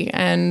Siri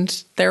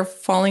and they're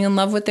falling in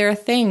love with their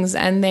things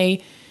and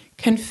they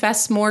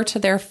confess more to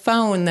their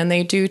phone than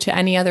they do to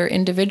any other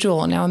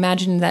individual. Now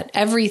imagine that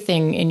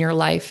everything in your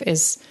life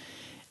is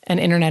an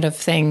Internet of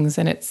Things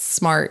and it's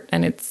smart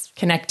and it's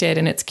connected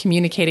and it's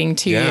communicating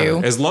to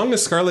you. As long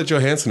as Scarlett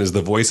Johansson is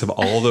the voice of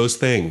all those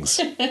things,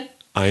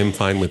 I am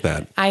fine with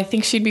that. I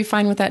think she'd be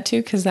fine with that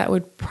too, because that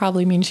would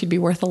probably mean she'd be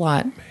worth a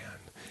lot.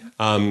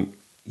 Man.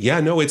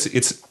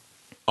 It's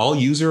all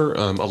user,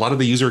 a lot of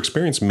the user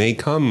experience may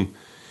come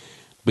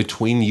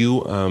between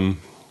you,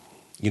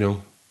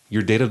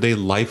 your day-to-day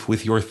life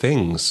with your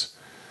things.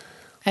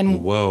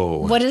 And whoa,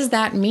 what does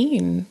that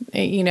mean,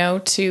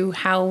 to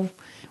how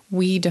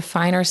we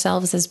define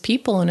ourselves as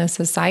people in a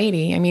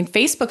society? I mean,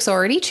 Facebook's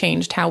already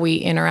changed how we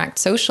interact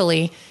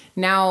socially.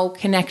 Now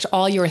connect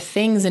all your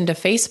things into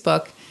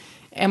Facebook.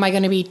 Am I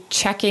going to be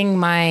checking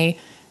my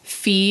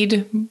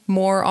feed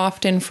more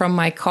often from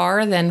my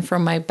car than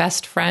from my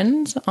best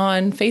friend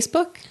on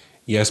Facebook?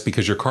 Yes,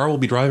 because your car will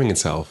be driving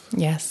itself.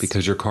 Yes.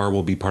 Because your car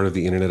will be part of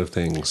the Internet of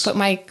Things. But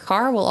my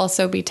car will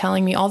also be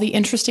telling me all the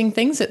interesting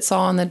things it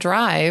saw on the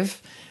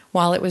drive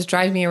while it was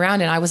driving me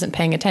around and I wasn't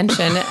paying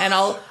attention. And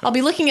I'll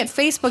be looking at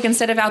Facebook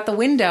instead of out the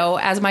window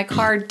as my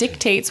car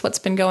dictates what's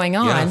been going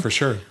on. Yeah, for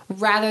sure.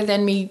 Rather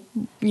than me,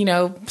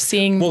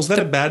 seeing... Well, is that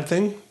a bad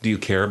thing? Do you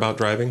care about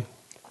driving?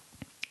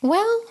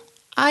 Well,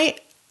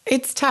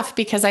 it's tough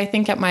because I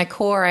think at my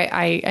core,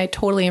 I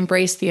totally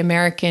embrace the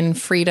American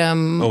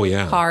freedom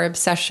car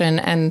obsession.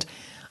 And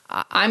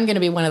I'm going to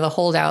be one of the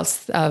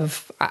holdouts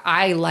of,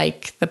 I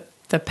like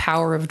the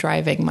power of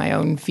driving my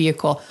own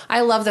vehicle.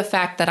 I love the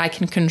fact that I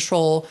can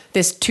control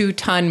this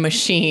 2-ton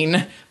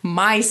machine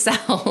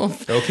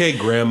myself. Okay,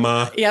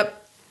 Grandma.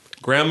 Yep.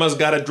 Grandma's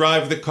got to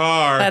drive the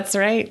car. That's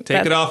right.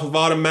 Take it off of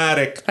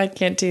automatic. I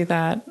can't do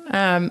that.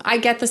 I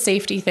get the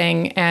safety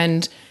thing,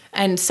 and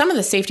some of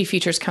the safety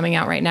features coming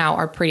out right now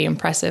are pretty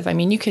impressive. I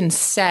mean, you can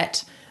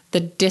set the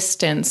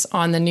distance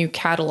on the new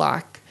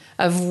Cadillac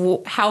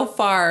of how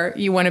far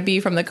you want to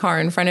be from the car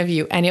in front of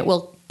you, and it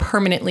will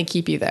permanently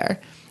keep you there.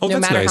 Oh, no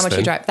matter nice, how much then.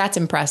 you drive. That's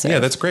impressive. Yeah,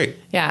 that's great.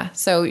 Yeah.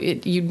 So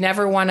you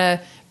never want to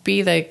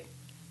be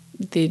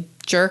the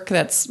jerk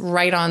that's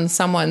right on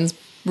someone's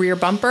rear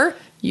bumper.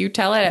 You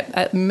tell it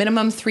at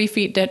minimum 3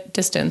 feet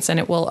distance, and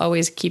it will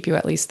always keep you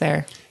at least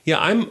there. Yeah,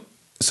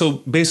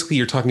 So basically,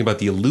 you're talking about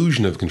the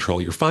illusion of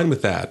control. You're fine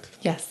with that.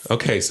 Yes.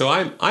 Okay, so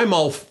I'm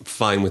all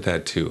fine with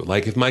that too.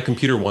 Like if my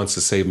computer wants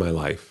to save my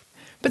life.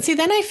 But see,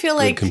 then I feel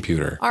like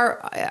computer.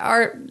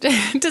 Our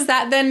does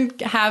that then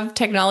have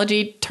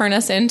technology turn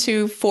us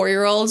into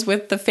 4-year-olds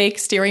with the fake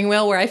steering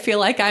wheel, where I feel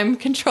like I'm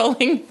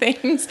controlling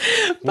things,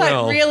 but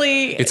well,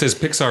 really, it says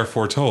Pixar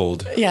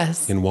foretold.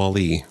 Yes. In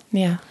WALL-E.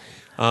 Yeah.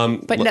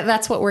 But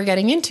that's what we're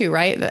getting into,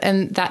 right?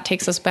 And that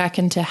takes us back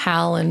into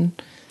HAL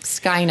and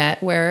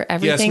Skynet, where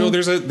everything...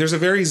 Yes, no, there's a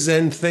very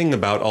Zen thing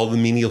about all the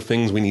menial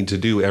things we need to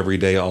do every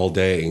day, all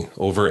day,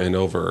 over and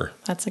over.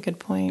 That's a good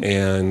point.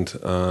 And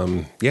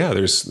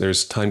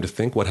there's time to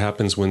think what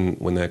happens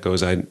when that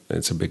goes.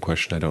 It's a big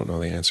question. I don't know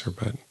the answer,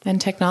 but...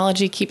 And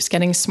technology keeps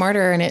getting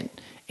smarter, and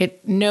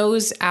it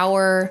knows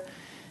our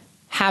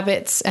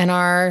habits and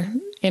our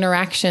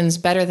interactions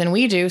better than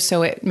we do,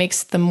 so it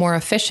makes them more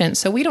efficient.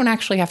 So we don't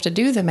actually have to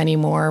do them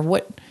anymore.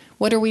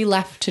 What are we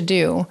left to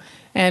do?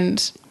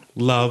 And...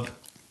 Love.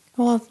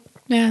 Well,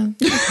 yeah.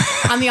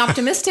 On the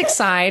optimistic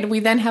side,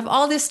 we then have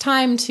all this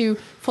time to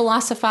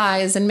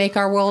philosophize and make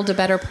our world a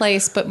better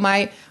place. But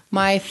my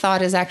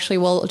thought is actually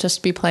we'll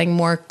just be playing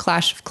more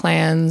Clash of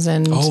Clans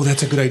and... Oh,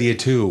 that's a good idea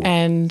too.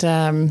 And...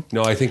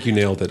 no, I think you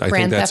nailed it. I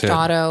think that's Grand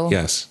Theft Auto.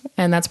 Yes.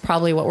 And that's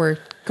probably what we're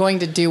going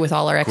to do with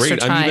all our extra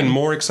time. I'm even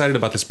more excited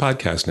about this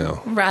podcast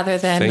now. Rather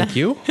than... Thank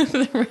you.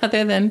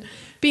 Rather than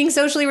being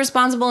socially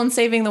responsible and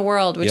saving the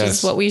world, which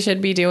is what we should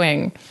be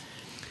doing.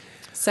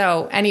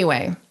 So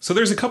anyway. So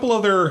there's a couple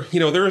other,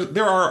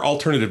 there are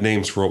alternative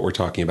names for what we're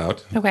talking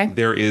about. Okay.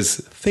 There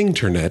is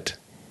Thingternet.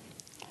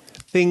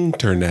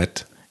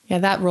 Thingternet. Yeah,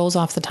 that rolls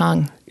off the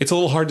tongue. It's a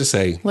little hard to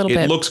say. A little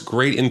bit. It looks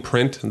great in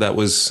print. That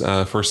was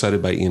first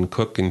cited by Ian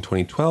Cook in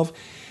 2012.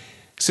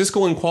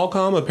 Cisco and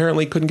Qualcomm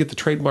apparently couldn't get the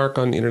trademark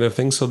on Internet of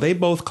Things, so they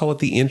both call it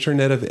the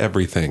Internet of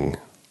Everything.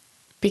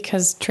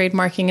 Because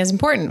trademarking is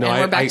important, no, and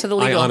we're back to the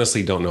legal. I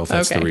honestly don't know if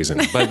that's the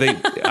reason. But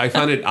I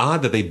found it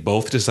odd that they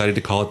both decided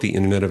to call it the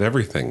Internet of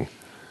Everything.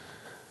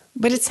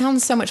 But it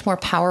sounds so much more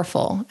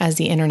powerful as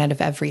the Internet of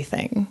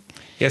Everything.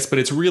 Yes, but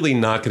it's really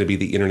not going to be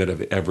the Internet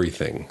of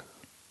Everything.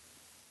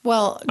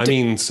 Well,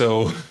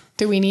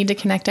 do we need to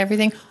connect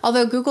everything?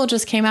 Although Google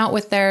just came out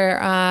with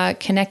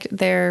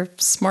their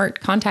smart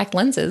contact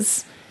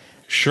lenses.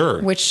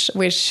 Sure. Which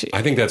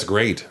I think that's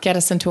great. Get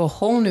us into a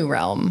whole new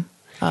realm.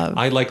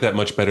 I like that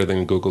much better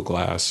than Google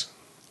Glass.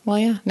 Well,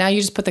 yeah. Now you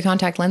just put the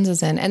contact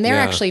lenses in, and they're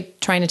actually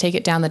trying to take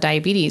it down the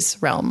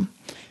diabetes realm.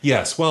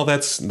 Yes. Well,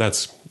 that's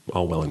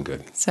all well and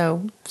good.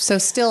 So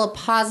still a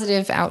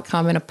positive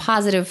outcome and a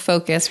positive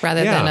focus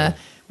rather than a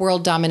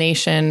world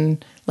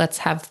domination. Let's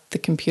have the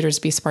computers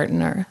be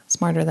smarter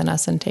than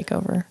us and take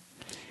over.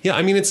 Yeah,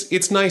 I mean,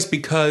 it's nice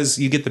because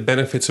you get the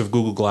benefits of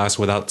Google Glass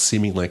without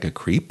seeming like a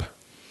creep.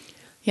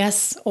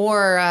 Yes,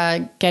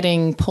 or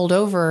getting pulled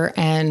over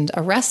and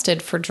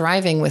arrested for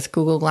driving with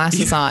Google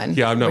glasses on.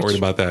 Yeah, I'm not worried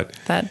about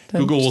that.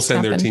 Google will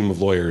send their team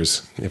of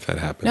lawyers if that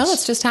happens. No,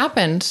 it's just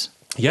happened.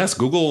 Yes,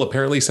 Google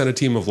apparently sent a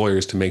team of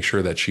lawyers to make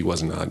sure that she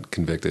was not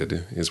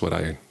convicted, is what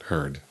I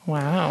heard.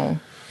 Wow.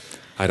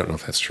 I don't know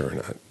if that's true or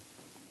not.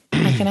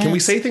 Can we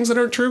say things that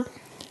aren't true?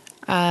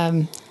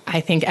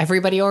 I think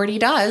everybody already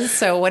does,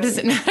 so what does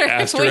it matter?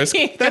 Asterisk.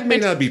 That may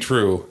not be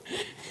true.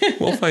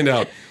 We'll find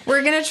out.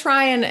 We're going to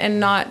try and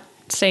not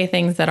say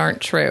things that aren't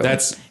true.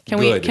 That's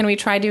good. Can we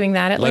try doing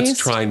that at least? Let's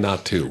try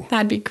not to.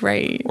 That'd be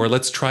great. Or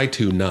let's try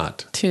to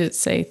not. To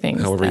say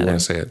things. However you want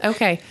to say it.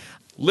 Okay.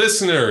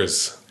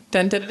 Listeners.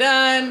 Dun, dun,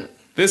 dun.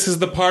 This is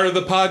the part of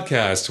the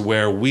podcast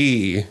where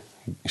we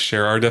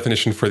share our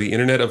definition for the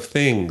Internet of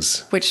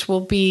Things. Which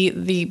will be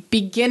the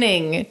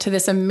beginning to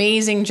this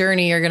amazing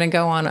journey you're going to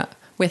go on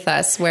with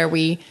us, where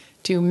we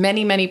do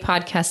many, many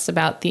podcasts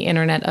about the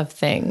Internet of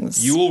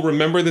Things. You will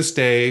remember this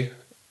day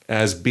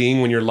as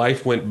being when your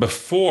life went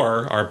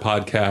before our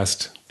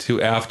podcast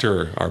to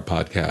after our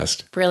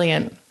podcast.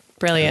 Brilliant.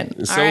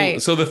 So, All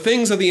right. So the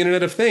things of the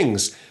Internet of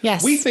Things.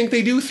 Yes. We think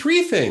they do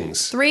 3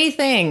 things. 3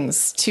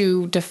 things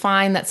to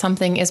define that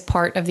something is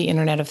part of the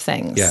Internet of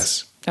Things.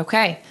 Yes.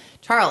 Okay.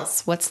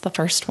 Charles, what's the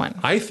first one?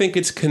 I think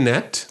it's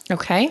connect.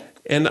 Okay.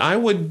 And I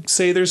would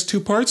say there's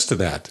 2 parts to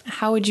that.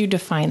 How would you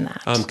define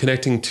that?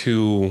 Connecting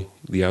to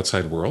the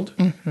outside world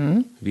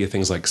via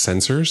things like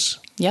sensors.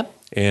 Yep.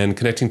 And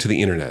connecting to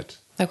the Internet.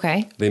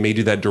 Okay. They may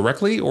do that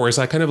directly, or as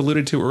I kind of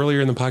alluded to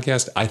earlier in the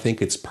podcast, I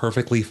think it's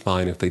perfectly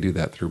fine if they do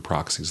that through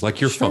proxies,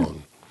 like your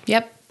phone.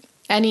 Yep.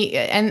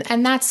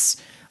 And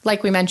that's,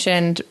 like we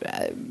mentioned,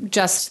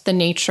 just the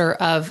nature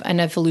of an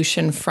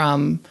evolution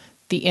from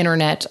the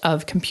Internet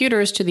of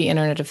computers to the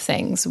Internet of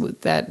Things,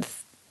 that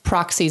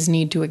proxies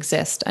need to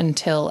exist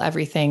until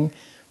everything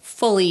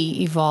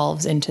fully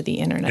evolves into the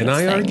Internet of Things.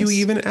 And I argue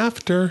even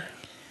after.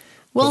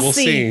 We'll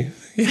see.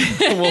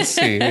 We'll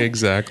see.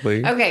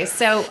 Exactly. Okay.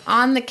 So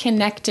on the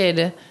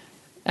connected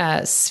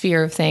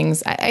sphere of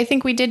things, I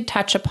think we did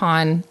touch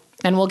upon,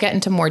 and we'll get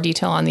into more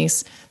detail on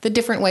these, the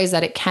different ways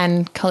that it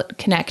can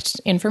connect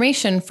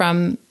information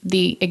from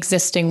the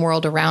existing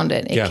world around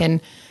it. It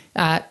can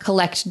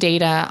collect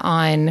data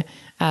on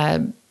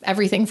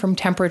everything from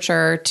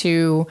temperature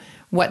to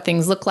what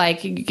things look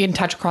like. You can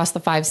touch across the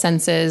 5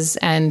 senses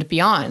and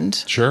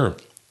beyond. Sure.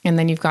 And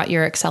then you've got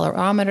your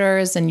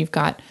accelerometers and you've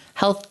got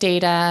health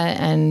data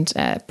and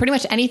pretty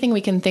much anything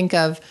we can think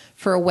of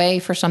for a way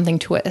for something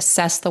to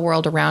assess the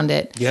world around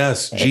it.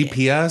 Yes,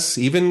 GPS,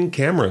 even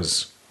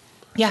cameras.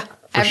 Yeah.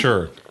 For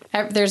sure.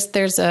 There's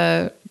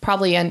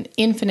probably an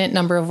infinite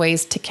number of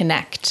ways to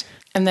connect.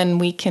 And then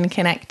we can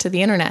connect to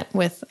the internet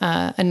with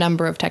a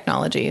number of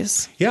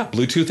technologies. Yeah,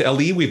 Bluetooth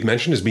LE we've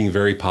mentioned is being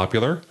very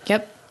popular.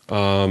 Yep.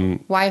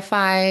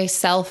 Wi-Fi,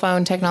 cell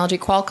phone technology.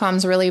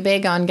 Qualcomm's really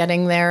big on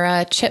getting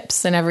their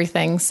chips and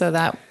everything, so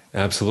that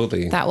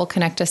absolutely that will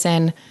connect us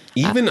in.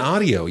 Even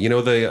audio. You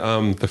know,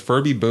 the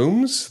Furby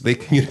booms, they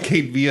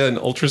communicate via an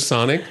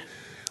ultrasonic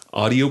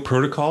audio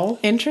protocol.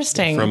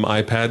 Interesting. From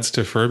iPads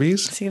to Furbies.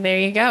 See, there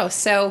you go.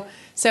 So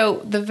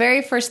the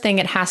very first thing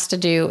it has to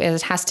do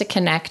is it has to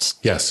connect.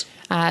 Yes.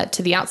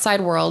 To the outside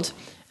world,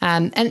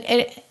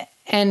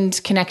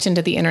 and connect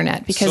into the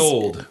internet,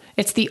 because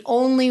it's the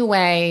only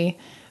way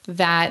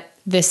that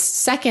this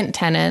second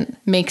tenet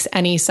makes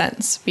any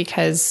sense.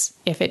 Because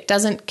if it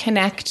doesn't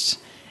connect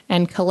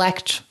and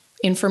collect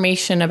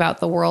information about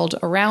the world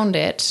around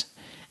it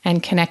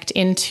and connect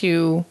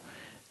into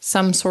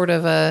some sort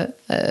of the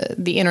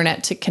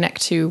internet to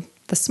connect to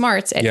the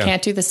smarts, it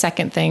can't do the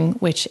second thing,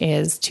 which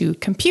is to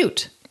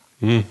compute.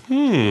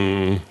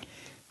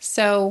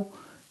 So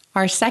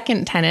our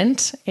second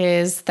tenet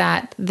is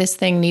that this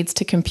thing needs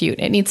to compute.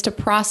 It needs to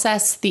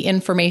process the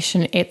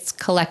information it's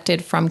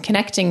collected from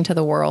connecting to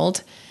the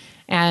world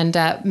and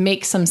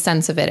make some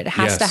sense of it. It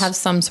has to have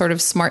some sort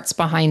of smarts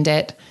behind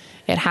it.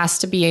 It has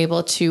to be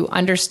able to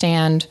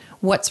understand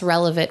what's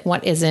relevant,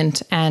 what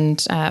isn't,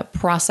 and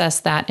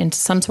process that into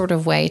some sort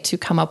of way to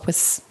come up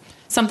with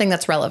something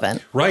that's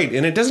relevant. Right.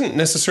 And it doesn't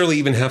necessarily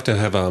even have to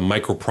have a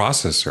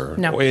microprocessor.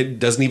 No. It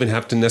doesn't even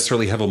have to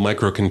necessarily have a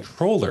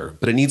microcontroller,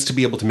 but it needs to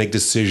be able to make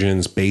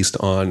decisions based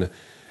on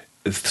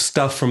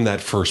stuff from that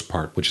first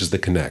part, which is the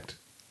connect.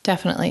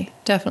 Definitely.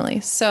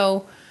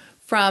 So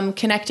from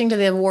connecting to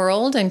the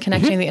world and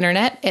connecting to the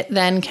internet, it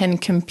then can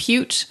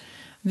compute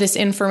this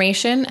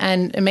information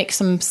and make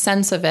some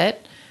sense of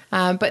it.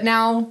 But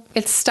now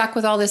it's stuck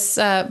with all this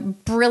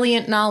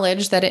brilliant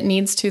knowledge that it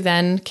needs to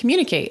then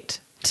communicate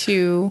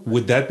to.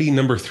 Would that be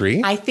number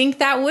 3? I think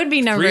that would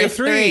be number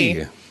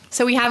 3.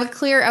 So we have a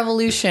clear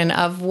evolution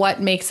of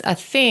what makes a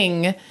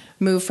thing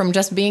move from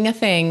just being a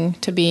thing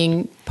to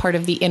being part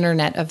of the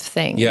Internet of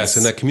Things. Yes,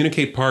 and that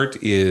communicate part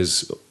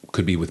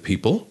could be with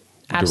people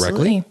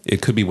Absolutely. directly.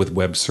 It could be with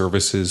web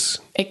services.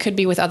 It could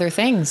be with other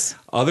things.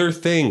 Other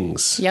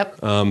things.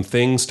 Yep.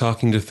 Things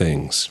talking to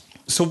things.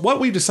 So what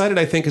we've decided,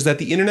 I think, is that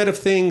the Internet of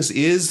Things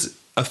is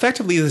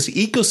effectively this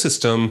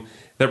ecosystem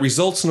that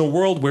results in a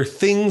world where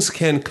things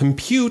can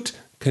compute,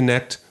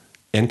 connect,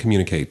 and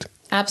communicate.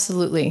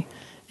 Absolutely.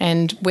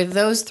 And with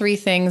those 3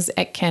 things,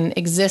 it can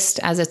exist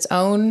as its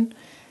own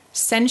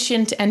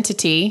sentient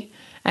entity.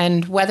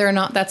 And whether or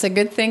not that's a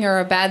good thing or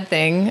a bad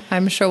thing,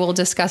 I'm sure we'll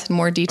discuss in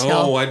more detail.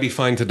 Oh, I'd be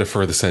fine to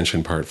defer the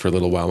sentient part for a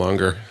little while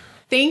longer.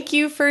 Thank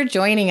you for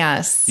joining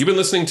us. You've been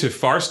listening to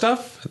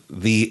Farstuff,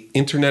 the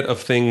Internet of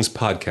Things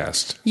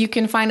podcast. You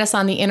can find us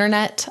on the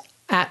internet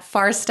at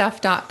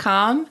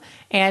farstuff.com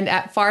and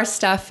at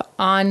Farstuff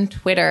on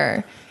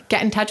Twitter.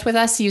 Get in touch with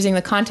us using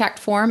the contact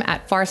form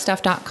at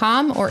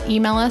farstuff.com or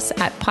email us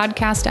at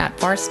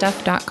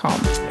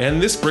podcast@farstuff.com. And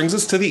this brings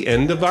us to the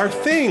end of our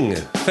thing.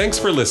 Thanks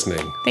for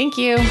listening. Thank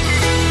you.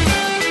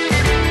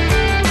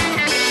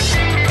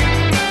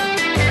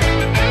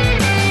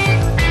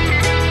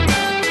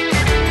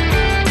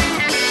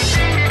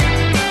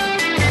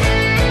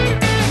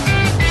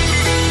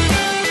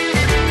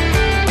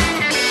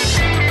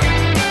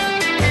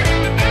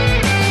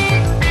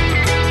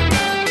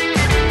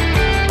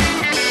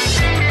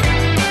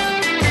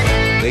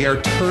 They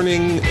are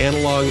turning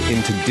analog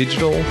into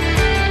digital,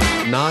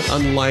 not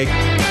unlike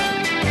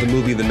the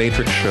movie The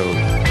Matrix showed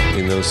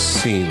in those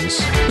scenes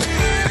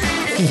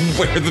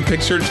where the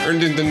picture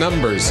turned into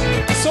numbers.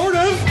 Sort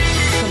of.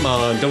 Come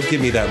on, don't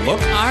give me that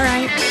look. All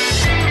right.